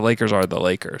 The Lakers are the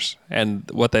Lakers. And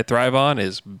what they thrive on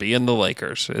is being the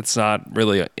Lakers. It's not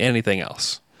really anything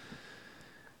else.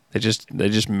 They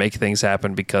just make things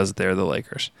happen because they're the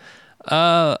Lakers.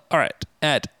 All right.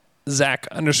 At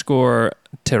Zach_Terrones.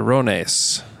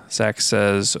 Zach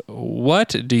says,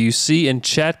 what do you see in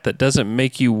Chet that doesn't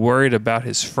make you worried about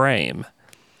his frame?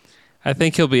 I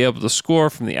think he'll be able to score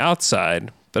from the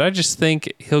outside, but I just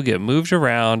think he'll get moved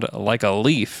around like a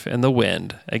leaf in the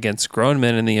wind against grown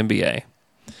men in the NBA.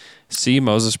 See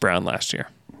Moses Brown last year.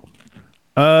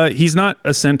 He's not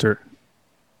a center.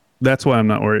 That's why I'm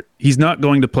not worried. He's not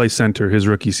going to play center his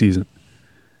rookie season.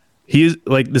 He is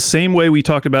like the same way we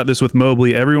talked about this with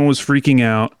Mobley. Everyone was freaking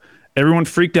out. Everyone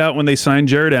freaked out when they signed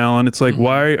Jared Allen. It's like,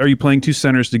 why are you playing 2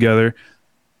 centers together?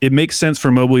 It makes sense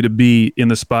for Mobley to be in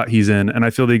the spot he's in, and I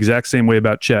feel the exact same way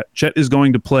about Chet. Chet is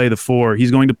going to play the 4.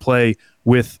 He's going to play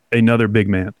with another big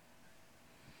man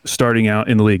starting out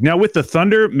in the league. Now, with the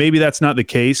Thunder, maybe that's not the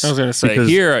case. I was going to say,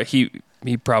 here he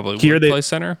probably would play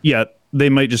center. Yeah, they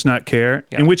might just not care.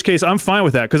 Yeah. In which case, I'm fine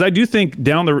with that because I do think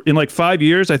in like 5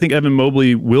 years, I think Evan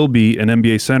Mobley will be an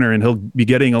NBA center and he'll be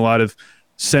getting a lot of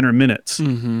center minutes.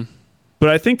 Mm-hmm. But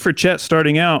I think for Chet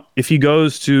starting out, if he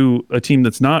goes to a team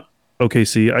that's not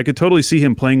OKC, I could totally see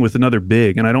him playing with another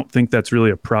big, and I don't think that's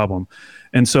really a problem.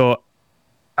 And so,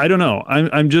 I don't know.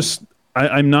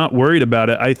 I'm not worried about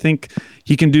it. I think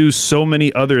he can do so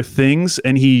many other things,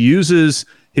 and he uses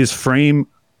his frame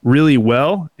really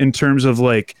well in terms of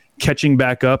like catching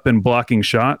back up and blocking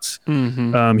shots.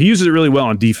 Mm-hmm. He uses it really well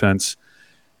on defense.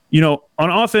 On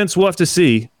offense, we'll have to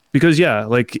see because, yeah,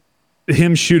 like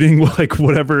him shooting like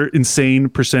whatever insane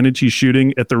percentage he's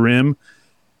shooting at the rim,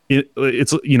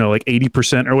 it's like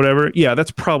 80% or whatever. Yeah,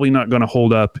 that's probably not going to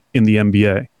hold up in the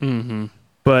NBA. Mm-hmm.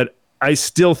 But I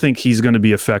still think he's going to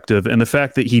be effective. And the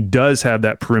fact that he does have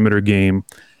that perimeter game,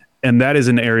 and that is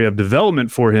an area of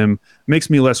development for him, makes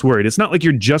me less worried. It's not like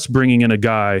you're just bringing in a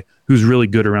guy who's really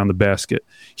good around the basket.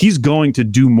 He's going to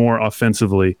do more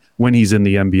offensively when he's in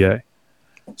the NBA.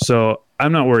 So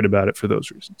I'm not worried about it for those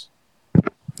reasons.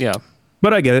 Yeah.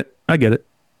 But I get it.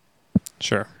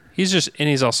 Sure.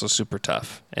 He's also super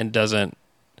tough and doesn't,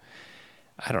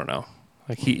 I don't know.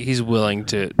 Like he's willing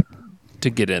to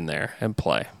get in there and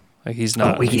play. Like he's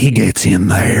not. He gets in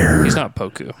there. He's not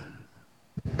Poku.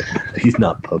 He's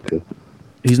not Poku.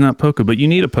 He's not Poku, but you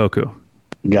need a Poku.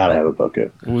 Gotta have a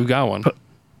Poku. We've got one.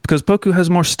 Because Poku has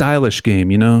a more stylish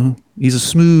game, you know? He's a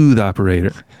smooth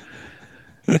operator.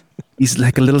 He's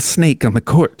like a little snake on the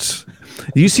courts.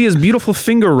 You see his beautiful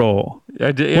finger roll.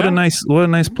 I did, yeah. What a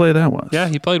nice play that was. Yeah,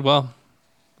 he played well.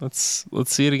 Let's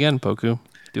see it again, Poku.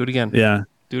 Do it again. Yeah.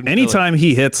 Do it Anytime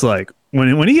he hits, like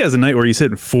when he has a night where he's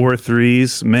hitting 4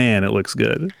 threes, man, it looks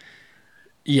good.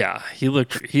 Yeah, he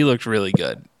looked really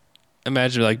good.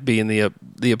 Imagine like being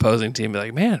the opposing team, be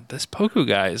like, man, this Poku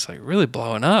guy is like really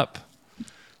blowing up.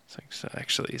 It's like, so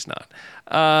actually, he's not.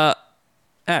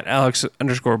 At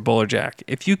Alex_Bullerjack,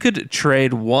 if you could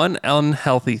trade one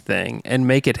unhealthy thing and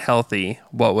make it healthy,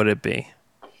 what would it be?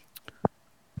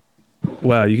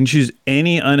 Wow, you can choose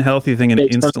any unhealthy thing and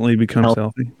it instantly becomes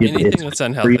healthy. Anything that's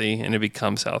unhealthy and it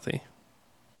becomes healthy.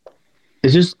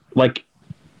 Is this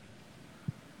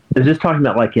talking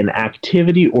about like an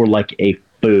activity or like a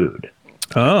food?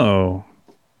 Oh.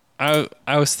 I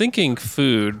was thinking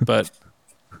food, but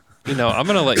I'm going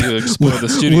to let you explore the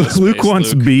studio space, Luke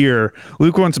wants Luke. beer.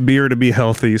 Luke wants beer to be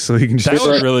healthy, so he can just... That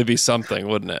would really be something,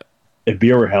 wouldn't it? If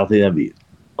beer were healthy, that'd be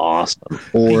awesome.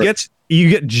 Or you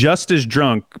get just as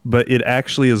drunk, but it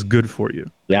actually is good for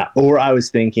you. Yeah. Or I was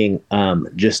thinking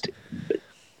just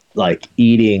like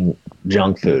eating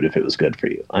junk food if it was good for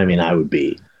you. I mean, I would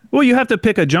be... Well, you have to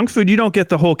pick a junk food. You don't get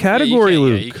the whole category,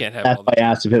 Luke. Yeah, you can't have That's all why I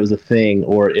asked if it was a thing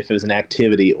or if it was an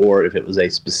activity or if it was a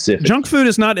specific... Junk food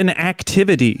is not an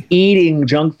activity. Eating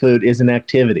junk food is an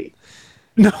activity.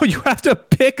 No, you have to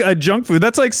pick a junk food.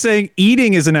 That's like saying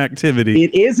eating is an activity.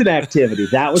 It is an activity.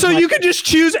 That was so you could just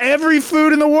choose every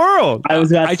food in the world. I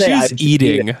was about to say, I choose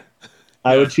eating.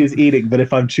 I would choose eating, but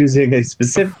if I'm choosing a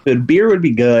specific food, beer would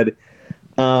be good.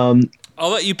 I'll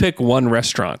let you pick one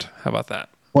restaurant. How about that?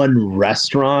 One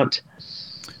restaurant?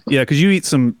 Yeah, because you eat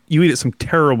at some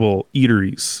terrible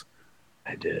eateries.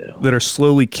 I do. That are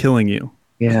slowly killing you.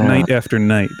 Yeah. Night after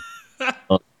night.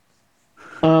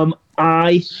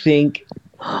 I think...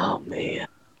 Oh, man.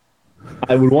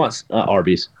 I would want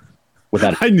Arby's.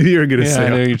 I knew you were going to say I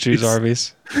knew you'd choose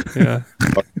Arby's. Yeah.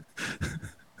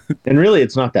 And really,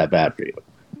 it's not that bad for you.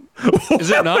 Is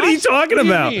it not? What are you talking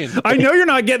about? I know you're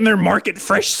not getting their market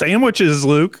fresh sandwiches,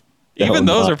 Luke. Even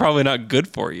those are probably not good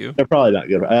for you. They're probably not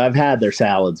good. I've had their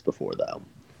salads before, though.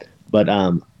 But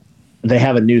they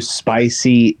have a new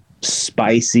spicy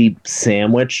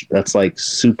sandwich that's like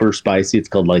super spicy. It's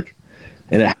called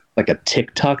and it has like a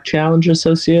TikTok challenge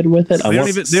associated with it. They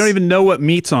don't even know what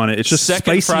meat's on it. It's just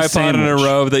second spicy fry pot in a sandwich.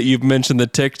 row that you've mentioned the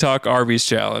TikTok Arby's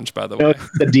challenge, by the way.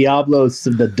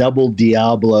 The double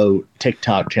Diablo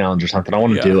TikTok challenge or something. I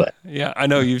want to do it. Yeah, I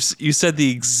know. You said the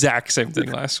exact same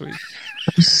thing last week.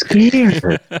 I'm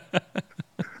scared.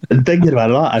 I'm thinking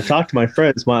about it a lot. I've talked to my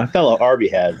friends, my fellow Arby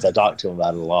heads. I talked to them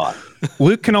about it a lot.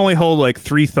 Luke can only hold like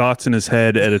 3 thoughts in his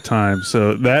head at a time.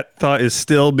 So that thought is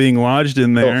still being lodged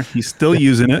in there. He's still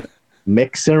using it.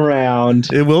 Mixing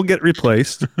around. It will get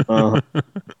replaced. I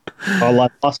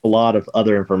lost a lot of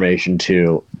other information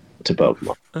to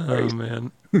Pokemon. Oh,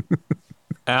 man.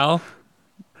 Al?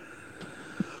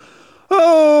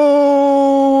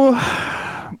 Oh,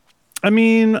 I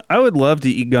mean, I would love to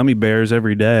eat gummy bears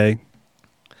every day.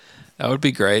 That would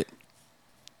be great.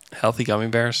 Healthy gummy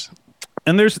bears.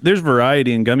 And there's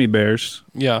variety in gummy bears.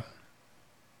 Yeah.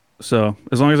 So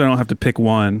as long as I don't have to pick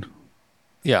one.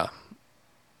 Yeah.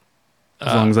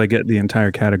 As long as I get the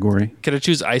entire category. Could I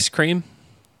choose ice cream?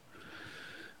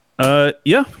 Yeah.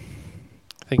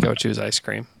 I think I would choose ice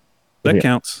cream. That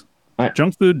counts.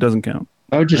 Junk food doesn't count.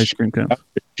 I would just ice cream counts.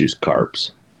 Choose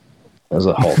carbs as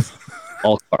a whole.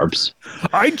 All carbs.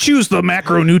 I'd choose the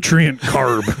macronutrient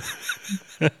carb.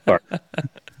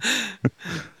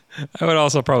 I would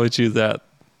also probably choose that.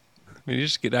 I mean, you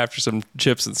just get after some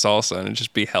chips and salsa and it'd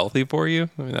just be healthy for you.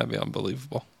 I mean, that'd be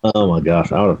unbelievable. Oh my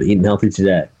gosh, I would have eaten healthy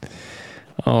today.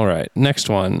 All right, next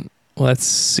one. Let's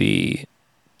see.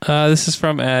 This is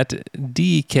from at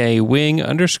DKWing_duck.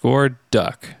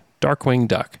 Darkwing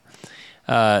Duck.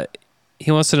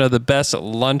 He wants to know the best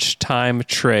lunchtime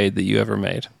trade that you ever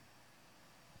made.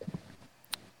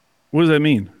 What does that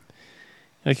mean?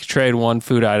 Like you trade one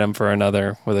food item for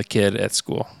another with a kid at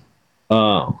school.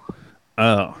 Oh.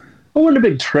 Oh. I wasn't a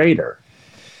big trader.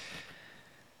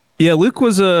 Yeah, Luke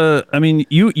was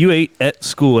you ate at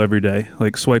school every day.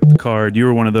 Like swipe the card. You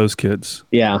were one of those kids.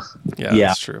 Yeah. Yeah,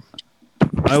 that's true.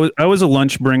 I was a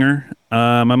lunch bringer.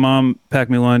 My mom packed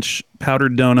me lunch,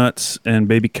 powdered donuts and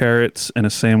baby carrots and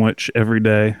a sandwich every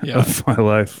day of my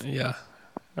life. Yeah.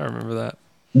 I remember that.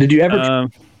 Did you ever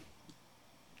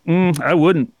I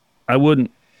wouldn't.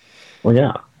 Well,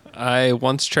 yeah. I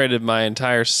once traded my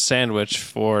entire sandwich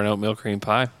for an oatmeal cream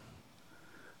pie.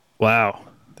 Wow.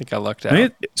 I think I lucked out. I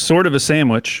mean, it's sort of a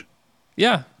sandwich.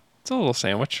 Yeah. It's a little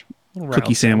sandwich. A little Cookie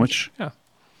round sandwich. Yeah.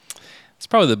 It's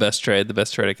probably the best trade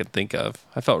I could think of.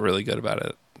 I felt really good about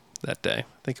it that day.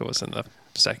 I think it was in the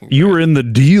second grade. You were in the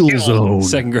deal zone.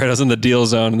 Second grade. I was in the deal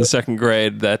zone in the second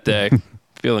grade that day.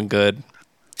 Feeling good.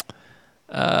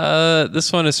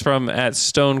 This one is from at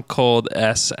Stone Cold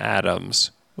S.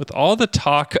 Adams. With all the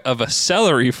talk of a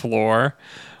celery floor,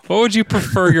 what would you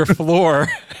prefer your floor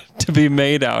to be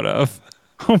made out of?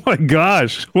 Oh my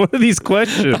gosh. What are these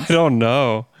questions? I don't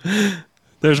know.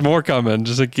 There's more coming.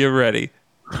 Just get ready.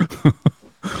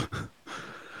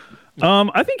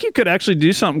 I think you could actually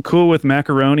do something cool with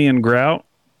macaroni and grout.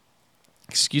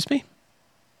 Excuse me?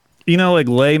 You know, like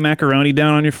lay macaroni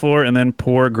down on your floor and then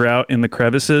pour grout in the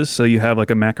crevices so you have like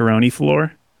a macaroni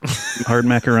floor. Hard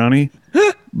macaroni.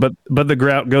 But the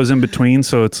grout goes in between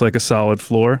so it's like a solid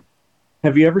floor.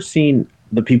 Have you ever seen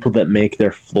the people that make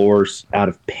their floors out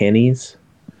of pennies?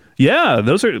 Yeah,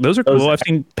 those are cool. I've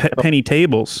seen penny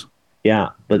tables. Yeah,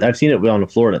 but I've seen it on the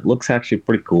floor and it looks actually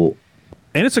pretty cool.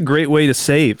 And it's a great way to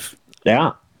save.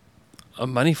 Yeah. A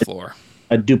money floor.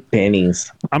 I do pennies.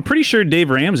 I'm pretty sure Dave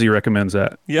Ramsey recommends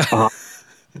that. Yeah.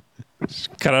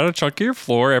 Just cut out a chunk of your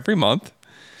floor every month.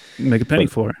 Make a penny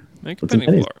floor. Make a penny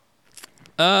floor.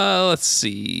 Let's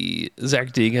see.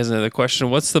 Zach Deeg has another question.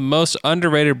 What's the most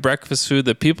underrated breakfast food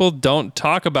that people don't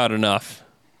talk about enough?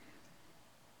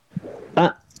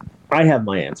 I have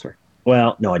my answer.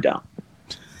 Well, no, I don't.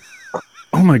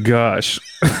 Oh my gosh.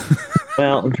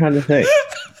 Well, I'm trying to think.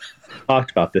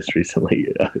 Talked about this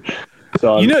recently.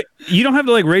 So you know, you don't have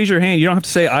to like raise your hand. You don't have to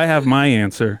say I have my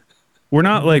answer. We're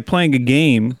not like playing a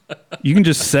game. You can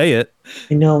just say it.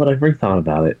 You know, but I've rethought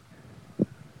about it.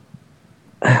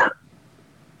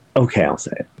 Okay, I'll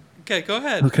say it. Okay, go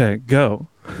ahead. Okay, go.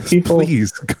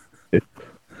 Please.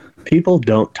 People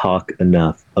don't talk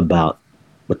enough about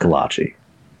the kolache.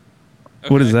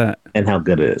 Okay. What is that? And how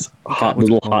good it is.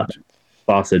 Hot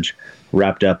sausage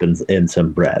wrapped up in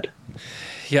some bread.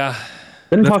 Yeah.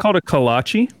 That's called a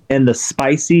kolache? And the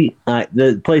spicy,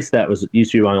 the place that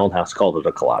used to be my old house called it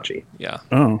a kolache. Yeah.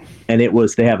 Oh. And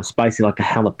they have a spicy, like a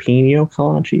jalapeno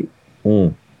kolache.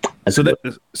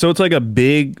 So it's like a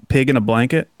big pig in a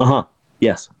blanket? Uh-huh.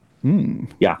 Yes. Mm.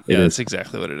 Yeah. That's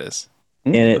exactly what it is.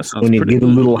 And it's when you get a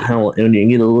little jalapeno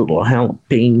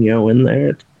in there,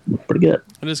 it's pretty good.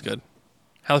 It is good.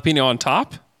 Jalapeno on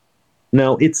top?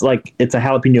 No, it's a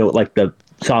jalapeno, like the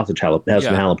sausage jalapeno. Has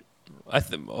some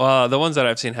jalapeno. The ones that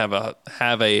I've seen have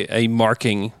a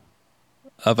marking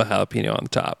of a jalapeno on the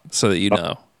top so that you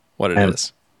know what it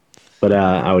is. But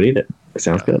I would eat it. It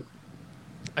sounds good.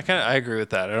 I agree with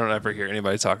that. I don't ever hear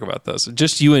anybody talk about those.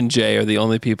 Just you and Jay are the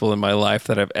only people in my life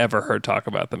that I've ever heard talk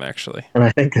about them, actually. And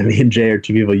I think that me and Jay are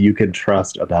two people you can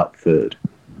trust about food.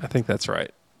 I think that's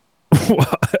right.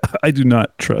 I do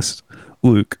not trust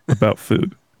Luke about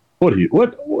food. What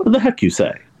the heck you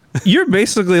say? You're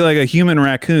basically like a human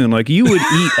raccoon. Like you would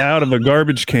eat out of a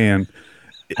garbage can.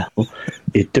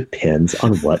 It depends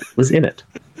on what was in it.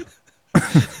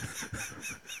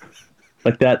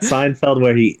 Like that Seinfeld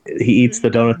where he eats the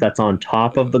donut that's on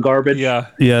top of the garbage. Yeah.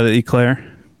 Yeah, the eclair.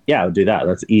 Yeah, I would do that.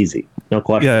 That's easy. No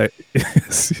question. Yeah.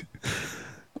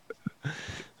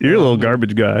 You're a little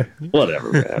garbage guy.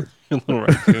 Whatever, man. Little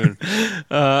raccoon.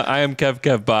 I am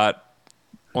KevBot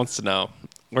wants to know,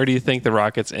 where do you think the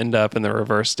Rockets end up in the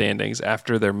reverse standings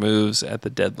after their moves at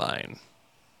the deadline?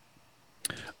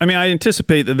 I mean, I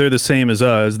anticipate that they're the same as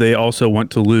us. They also want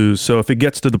to lose. So if it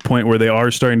gets to the point where they are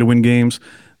starting to win games,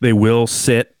 they will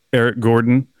sit Eric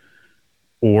Gordon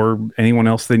or anyone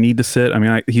else they need to sit. I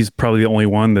mean, he's probably the only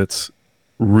one that's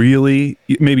really,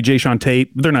 maybe Jayshawn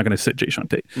Tate. But they're not going to sit Jayshawn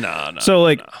Tate. No.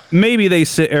 So maybe they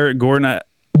sit Eric Gordon.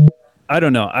 I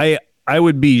don't know. I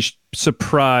would be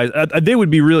surprised. They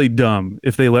would be really dumb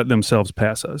if they let themselves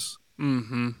pass us.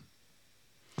 Mm-hmm.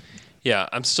 Yeah,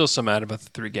 I'm still so mad about the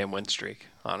 3-game win streak,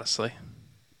 honestly.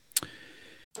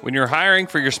 When you're hiring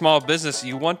for your small business,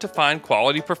 you want to find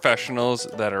quality professionals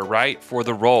that are right for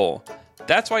the role.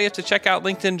 That's why you have to check out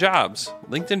LinkedIn Jobs.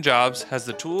 LinkedIn Jobs has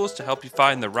the tools to help you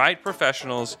find the right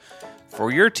professionals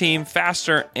for your team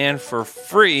faster and for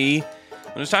free.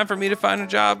 When it was time for me to find a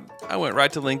job, I went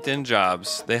right to LinkedIn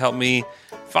Jobs. They helped me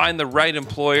find the right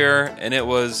employer, and it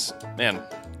was,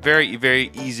 very,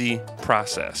 very easy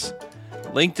process.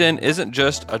 LinkedIn isn't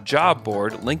just a job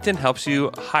board. LinkedIn helps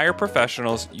you hire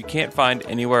professionals you can't find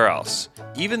anywhere else.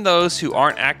 Even those who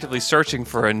aren't actively searching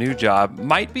for a new job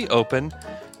might be open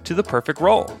to the perfect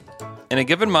role. In a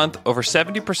given month, over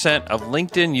 70% of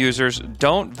LinkedIn users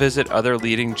don't visit other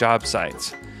leading job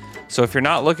sites. So if you're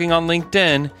not looking on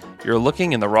LinkedIn, you're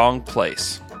looking in the wrong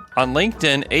place. On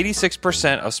LinkedIn,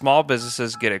 86% of small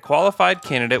businesses get a qualified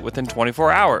candidate within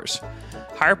 24 hours.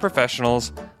 Hire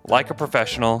professionals like a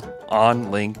professional on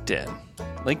LinkedIn.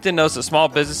 LinkedIn knows that small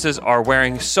businesses are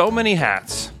wearing so many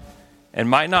hats and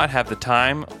might not have the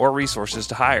time or resources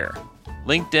to hire.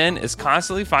 LinkedIn is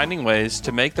constantly finding ways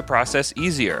to make the process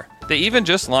easier. They even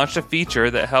just launched a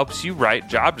feature that helps you write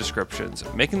job descriptions,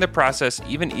 making the process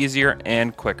even easier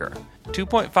and quicker.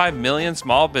 2.5 million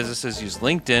small businesses use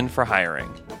LinkedIn for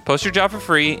hiring. Post your job for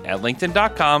free at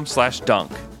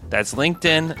linkedin.com/dunk. That's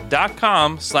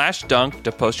linkedin.com/dunk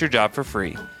to post your job for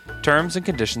free. Terms and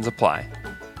conditions apply.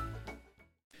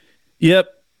 Yep,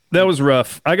 that was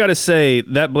rough. I got to say,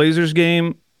 that Blazers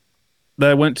game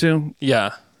that I went to,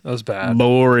 Yeah, that was bad.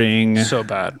 boring. So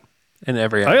bad in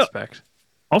every aspect.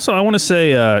 Also, I want to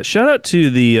say shout out to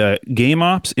the in-game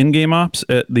ops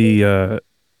at the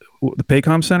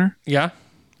Paycom Center. Yeah?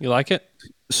 You like it?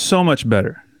 So much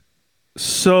better.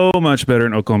 So much better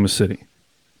in Oklahoma City.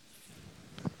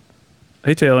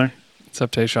 Hey, Taylor. What's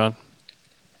up, Tayshawn?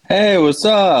 Hey, what's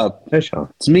up? Hey, Sean.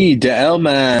 It's me, Dale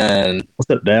Man. What's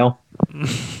up, Dale?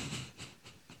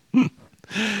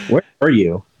 Where are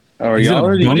you? Oh, are He's you in a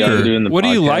already bunker. done doing the What do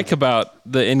you podcast? like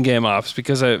about the in-game ops?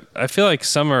 Because I feel like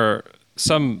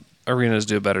some arenas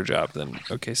do a better job than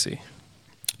OKC.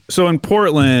 So in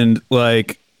Portland,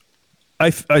 like,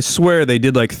 I swear they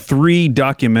did like 3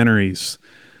 documentaries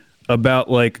about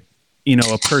like, you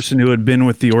know, a person who had been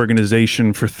with the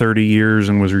organization for 30 years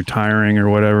and was retiring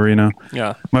or whatever, you know.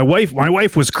 Yeah. My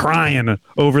wife was crying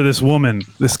over this woman,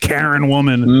 this Karen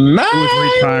woman who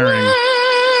was retiring.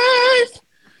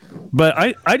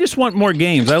 But I just want more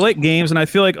games. I like games, and I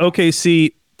feel like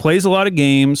OKC plays a lot of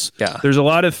games. Yeah. There's a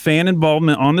lot of fan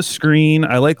involvement on the screen.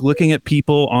 I like looking at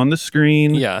people on the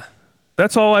screen. Yeah.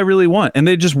 That's all I really want. And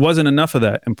there just wasn't enough of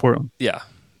that in Portland. Yeah.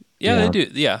 Yeah, they do.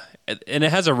 Yeah. And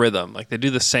it has a rhythm. Like, they do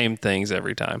the same things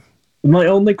every time. My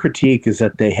only critique is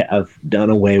that they have done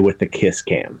away with the kiss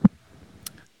cam.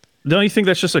 Don't you think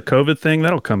that's just a COVID thing?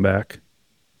 That'll come back.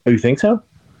 Oh, you think so?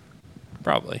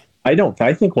 Probably. I don't.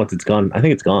 I think once it's gone, I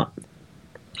think it's gone.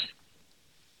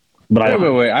 But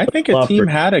Wait. I think a team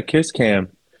had a kiss cam.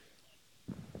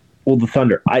 Well, the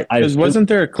Thunder. Wasn't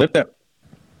there a clip that?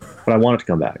 But I want it to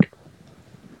come back.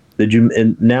 Did you?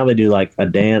 And now they do like a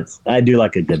dance. I do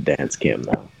like a good dance cam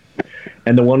though.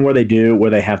 And the one where they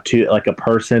have two, like a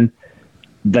person,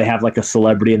 they have like a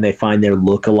celebrity and they find their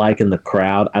look-alike in the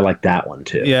crowd. I like that one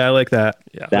too. Yeah, I like that.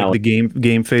 Yeah. That Like the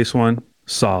game face one.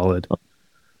 Solid.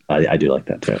 I do like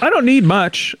that too. I don't need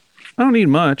much.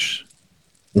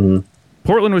 Mm-hmm.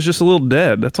 Portland was just a little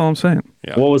dead. That's all I'm saying.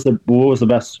 Yeah. What was the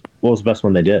best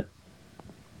one they did?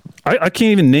 I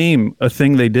can't even name a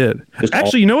thing they did.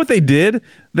 Actually, you know what they did?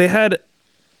 They had.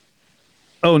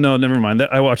 Oh no, never mind.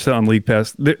 I watched that on League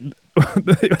Pass. That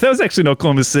was actually in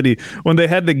Oklahoma City when they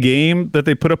had the game that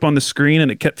they put up on the screen and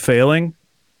it kept failing.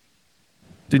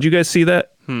 Did you guys see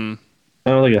that? I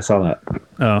don't think I saw that.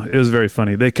 Oh, it was very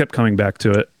funny. They kept coming back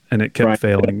to it and it kept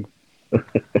failing.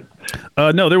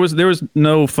 No, there was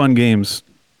no fun games,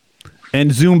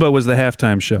 and Zumba was the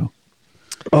halftime show.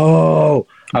 Oh,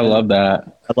 I love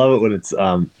that. I love it when it's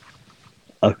a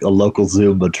local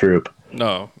Zumba troupe.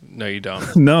 No, you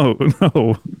don't. No.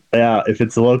 Yeah, if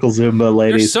it's a local Zumba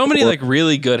ladies. There's so many like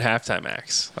really good halftime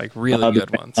acts, like really good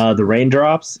ones. The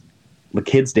Raindrops, the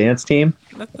kids dance team.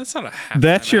 That's not a halftime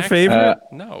That's your act. favorite?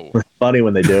 No. It's funny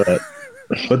when they do it.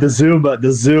 But the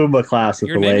Zumba class with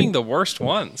You're the naming ladies. the worst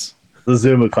ones. The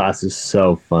Zumba class is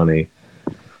so funny.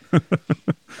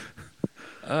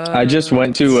 I just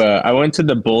went to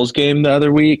the Bulls game the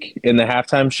other week, and the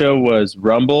halftime show was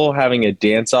Rumble having a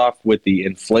dance off with the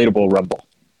inflatable Rumble.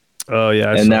 Oh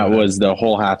yeah, and that was the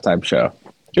whole halftime show.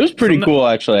 It was pretty cool,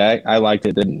 actually. I liked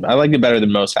it. I liked it better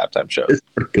than most halftime shows. It's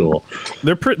pretty cool.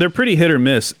 They're pretty hit or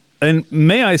miss. And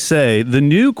may I say, the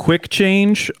new Quick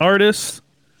Change artists,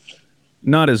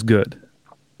 not as good.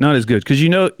 Not as good, because you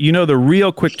know the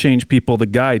real Quick Change people. The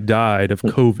guy died of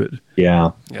COVID.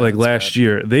 Yeah, like last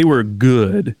year. They were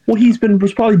good. Well,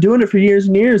 was probably doing it for years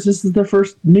and years. This is the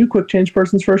first new Quick Change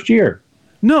person's first year.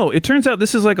 No, it turns out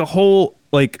this is like a whole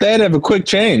like they had to have a quick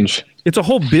change. It's a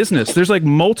whole business. There's like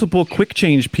multiple quick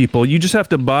change people. You just have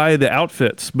to buy the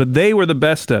outfits, but they were the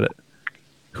best at it.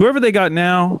 Whoever they got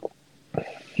now,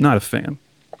 not a fan.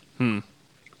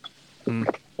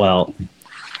 Well,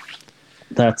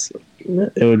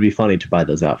 it would be funny to buy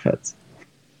those outfits.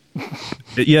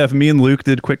 Yeah, if me and Luke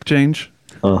did quick change.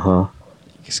 Uh-huh.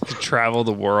 You could travel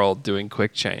the world doing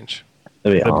quick change.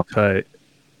 That'd be awesome. Tight.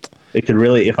 It could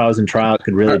really, if I was in trial, it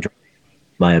could really drive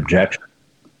my objection.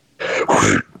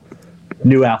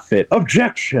 New outfit.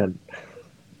 Objection.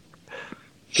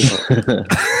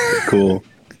 Cool.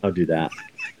 I'll do that.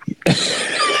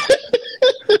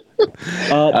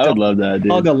 I would love that, dude.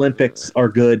 Dog Olympics are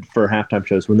good for halftime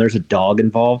shows. When there's a dog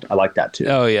involved, I like that too.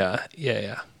 Oh, yeah.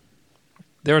 Yeah.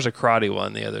 There was a karate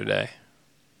one the other day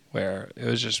where it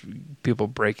was just people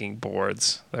breaking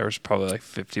boards. There was probably like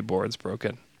 50 boards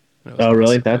broken. Oh,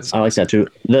 really? I like that too.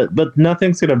 But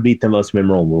nothing's going to beat the most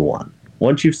memorable one.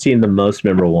 Once you've seen the most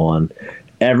memorable one,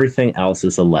 everything else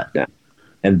is a letdown.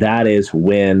 And that is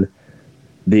when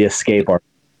the escape artist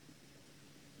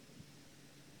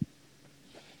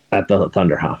at the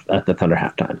Thunder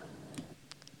halftime.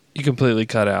 You completely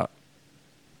cut out.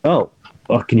 Oh,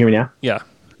 can you hear me now? Yeah.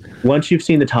 Once you've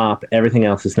seen the top, everything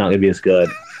else is not going to be as good.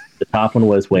 The top one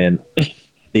was when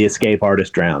the escape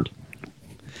artist drowned.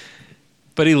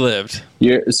 But he lived.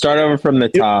 You start over from the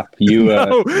top. You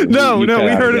no, we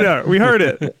heard it out. We heard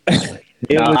it.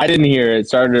 I didn't hear it.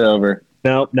 Started it over.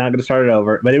 Nope, not going to start it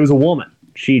over. But it was a woman.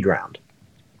 She drowned.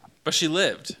 But she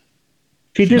lived.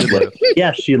 She did live.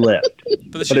 Yes, she lived.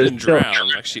 But she didn't drown.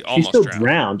 Like she almost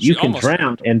drowned. You can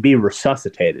drown and be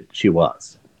resuscitated. She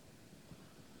was.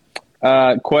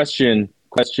 Question,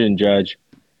 Judge.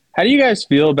 How do you guys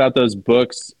feel about those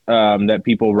books that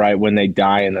people write when they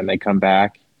die and then they come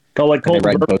back? Oh, like they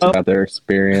write books about their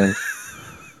experience.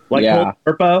 Colton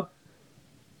Burpo?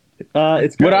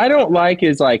 It's good. What I don't like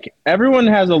is like everyone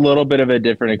has a little bit of a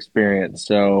different experience.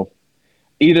 So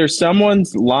either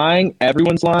someone's lying,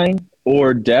 everyone's lying,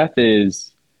 or death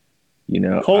is, I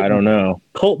don't know.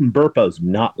 Colton Burpo's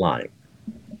not lying.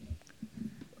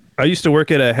 I used to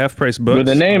work at a Half Price Books with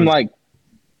a name on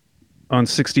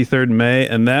 63rd May,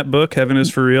 and that book, Heaven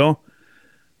is for Real,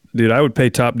 dude, I would pay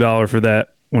top dollar for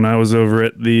that when I was over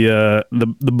at the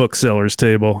booksellers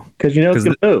table. Because it's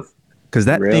gonna move. Because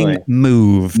that thing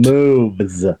moves.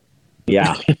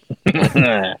 Yeah.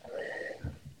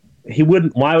 He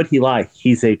wouldn't. Why would he lie?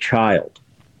 He's a child.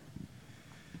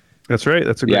 That's right.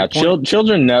 That's a great point.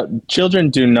 Children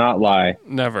do not lie.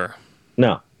 Never.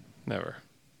 No. Never.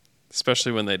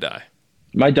 Especially when they die.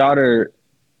 My daughter's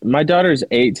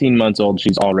 18 months old.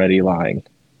 She's already lying.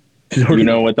 You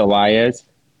know what the lie is?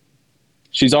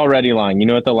 She's already lying. You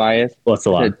know what the lie is? What's the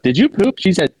lie? Did you poop?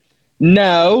 She said,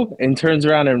 no, and turns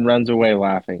around and runs away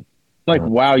laughing. Like,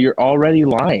 wow, you're already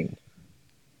lying.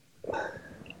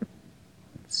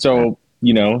 So,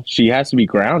 she has to be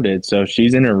grounded. So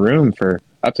she's in her room for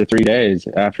up to 3 days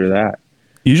after that.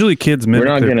 Usually kids mimic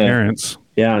their parents.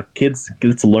 Yeah, kids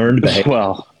learned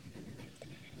behavior.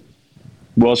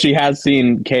 Well, she has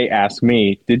seen Kate ask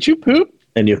me, did you poop?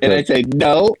 And I say,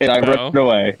 no, and I run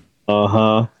away.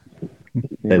 Uh-huh.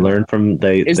 They learn from...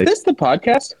 Is this the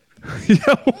podcast?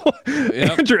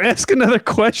 Yep. Andrew, ask another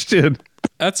question.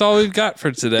 That's all we've got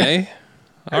for today.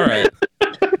 All right.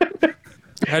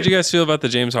 How'd you guys feel about the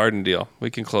James Harden deal? We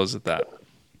can close with that.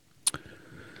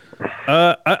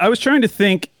 I was trying to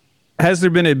think, has there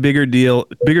been a bigger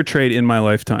trade in my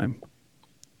lifetime?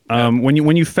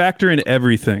 When you factor in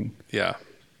everything. Yeah.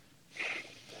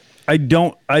 I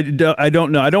don't know. I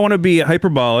don't want to be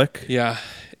hyperbolic. Yeah.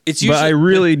 But I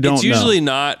really don't know. It's usually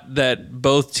not that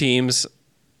both teams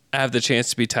have the chance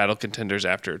to be title contenders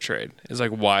after a trade. It's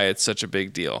like why it's such a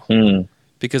big deal.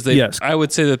 Because I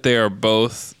would say that they are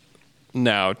both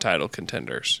now title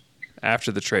contenders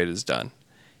after the trade is done.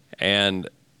 And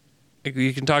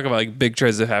you can talk about like big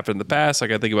trades that happened in the past.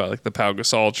 Like I think about like the Pau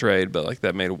Gasol trade, but like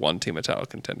that made one team a title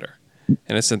contender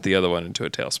and it sent the other one into a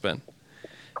tailspin.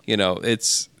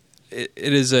 It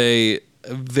is a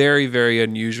very, very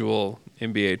unusual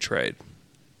NBA trade.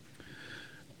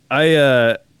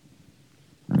 I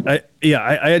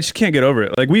just can't get over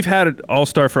it. Like we've had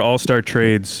all-star for all-star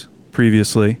trades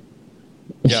previously.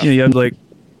 Yeah. You have like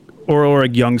or a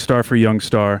young star for young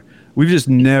star. We've just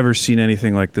never seen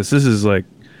anything like this. This is like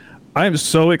I am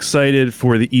so excited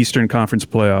for the Eastern Conference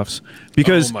playoffs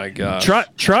because oh my gosh.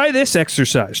 Try this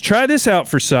exercise. Try this out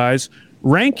for size.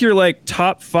 Rank your like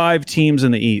top 5 teams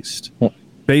in the East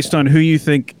based on who you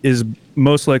think is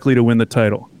most likely to win the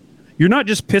title. You're not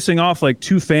just pissing off like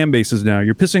 2 fan bases now.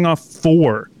 You're pissing off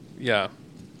 4. Yeah.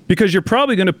 Because you're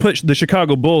probably going to put the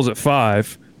Chicago Bulls at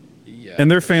 5. Yeah.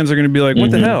 And their fans are going to be like, what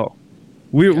the hell?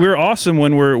 We're awesome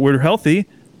when we're healthy.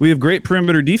 We have great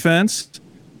perimeter defense.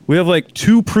 We have like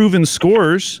 2 proven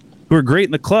scorers who are great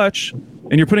in the clutch,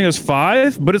 and you're putting us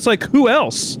 5. But it's like, who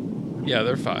else? Yeah,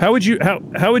 they're 5. How would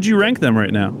you rank them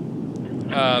right now?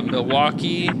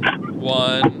 Milwaukee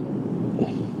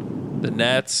 1, the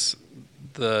Nets,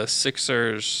 the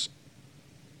Sixers,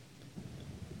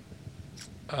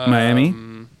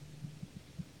 Miami,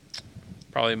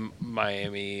 probably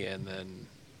Miami, and then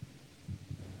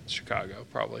Chicago,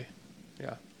 probably.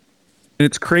 Yeah.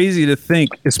 It's crazy to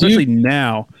think, especially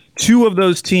now, 2 of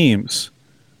those teams,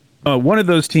 one of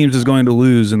those teams is going to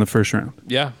lose in the first round.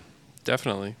 Yeah,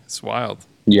 definitely. It's wild.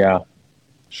 Yeah.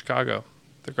 Chicago,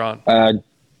 they're gone.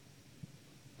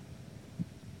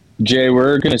 Jay,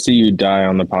 we're going to see you die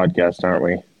on the podcast, aren't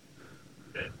we?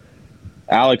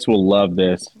 Alex will love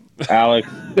this. Alex.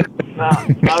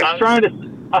 I was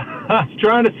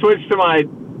trying to switch to my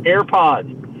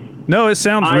AirPods. No, it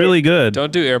sounds really good.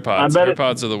 Don't do AirPods.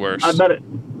 AirPods are the worst. I bet it.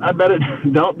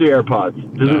 Don't do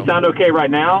AirPods. Does it sound okay right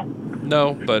now?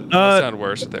 No, but it sound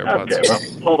worse with AirPods. Okay, well,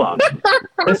 hold on.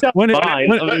 It sounds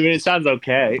fine. I mean, it sounds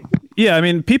okay. Yeah, I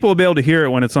mean, people will be able to hear it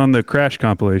when it's on the Crash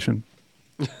compilation.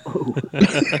 I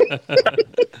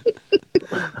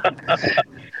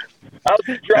was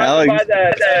just driving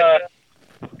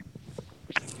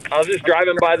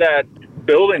by that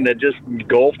building that just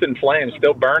engulfed in flames,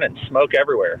 still burning, smoke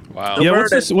everywhere. Wow. Yeah,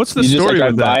 what's the story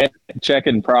with that? Check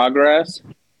in progress.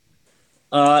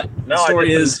 No,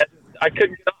 story is I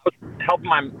couldn't help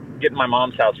getting my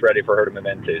mom's house ready for her to move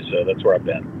into, so that's where I've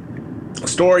been. The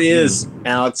story is,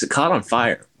 Alex, it caught on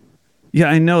fire. Yeah,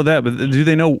 I know that, but do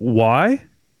they know why?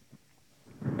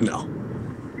 No.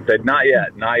 Not yet.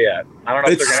 I don't know.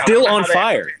 It's still on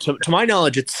fire. To my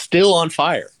knowledge, it's still on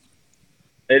fire.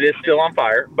 It is still on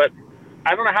fire, but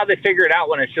I don't know how they figure it out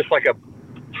when it's just like a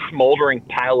smoldering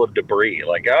pile of debris.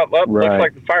 Like, looks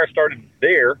like the fire started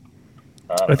there.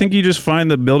 I think you just find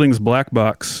the building's black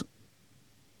box,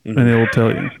 and it will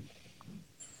tell you.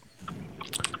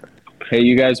 Hey,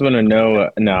 you guys want to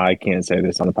know? No, I can't say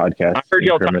this on the podcast. I heard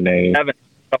y'all talking about heaven.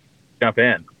 Jump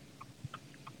in.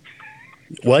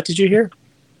 What did you hear?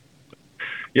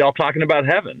 Y'all talking about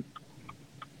heaven?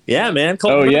 Yeah, man.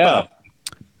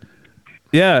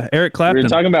 Yeah, Eric Clapton. We were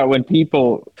talking about when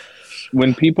people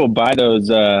buy those,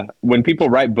 when people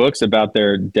write books about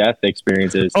their death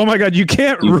experiences. Oh my God, you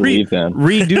can't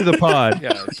redo the pod.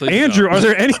 Yeah, Andrew, are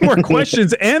there any more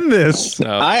questions? End this. No.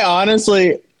 I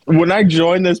honestly, when I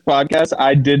joined this podcast,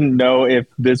 I didn't know if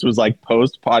this was like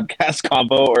post-podcast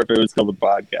combo or if it was still the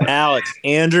podcast. Alex,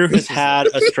 Andrew has had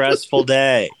a stressful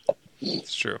day.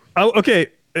 It's true. Oh, okay.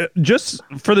 Just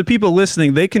for the people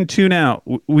listening, they can tune out.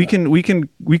 We can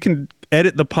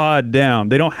edit the pod down.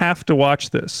 They don't have to watch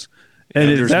this. And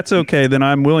if that's okay, then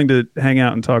I'm willing to hang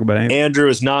out and talk about anything. Andrew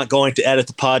is not going to edit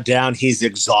the pod down. He's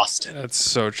exhausted. That's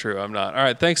so true. I'm not. All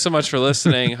right. Thanks so much for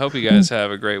listening. Hope you guys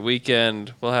have a great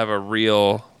weekend. We'll have a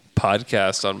real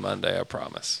podcast on Monday, I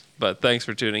promise. But thanks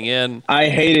for tuning in. I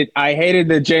hated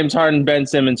the James Harden Ben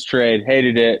Simmons trade.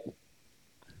 Hated it.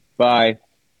 Bye.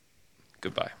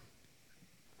 Goodbye.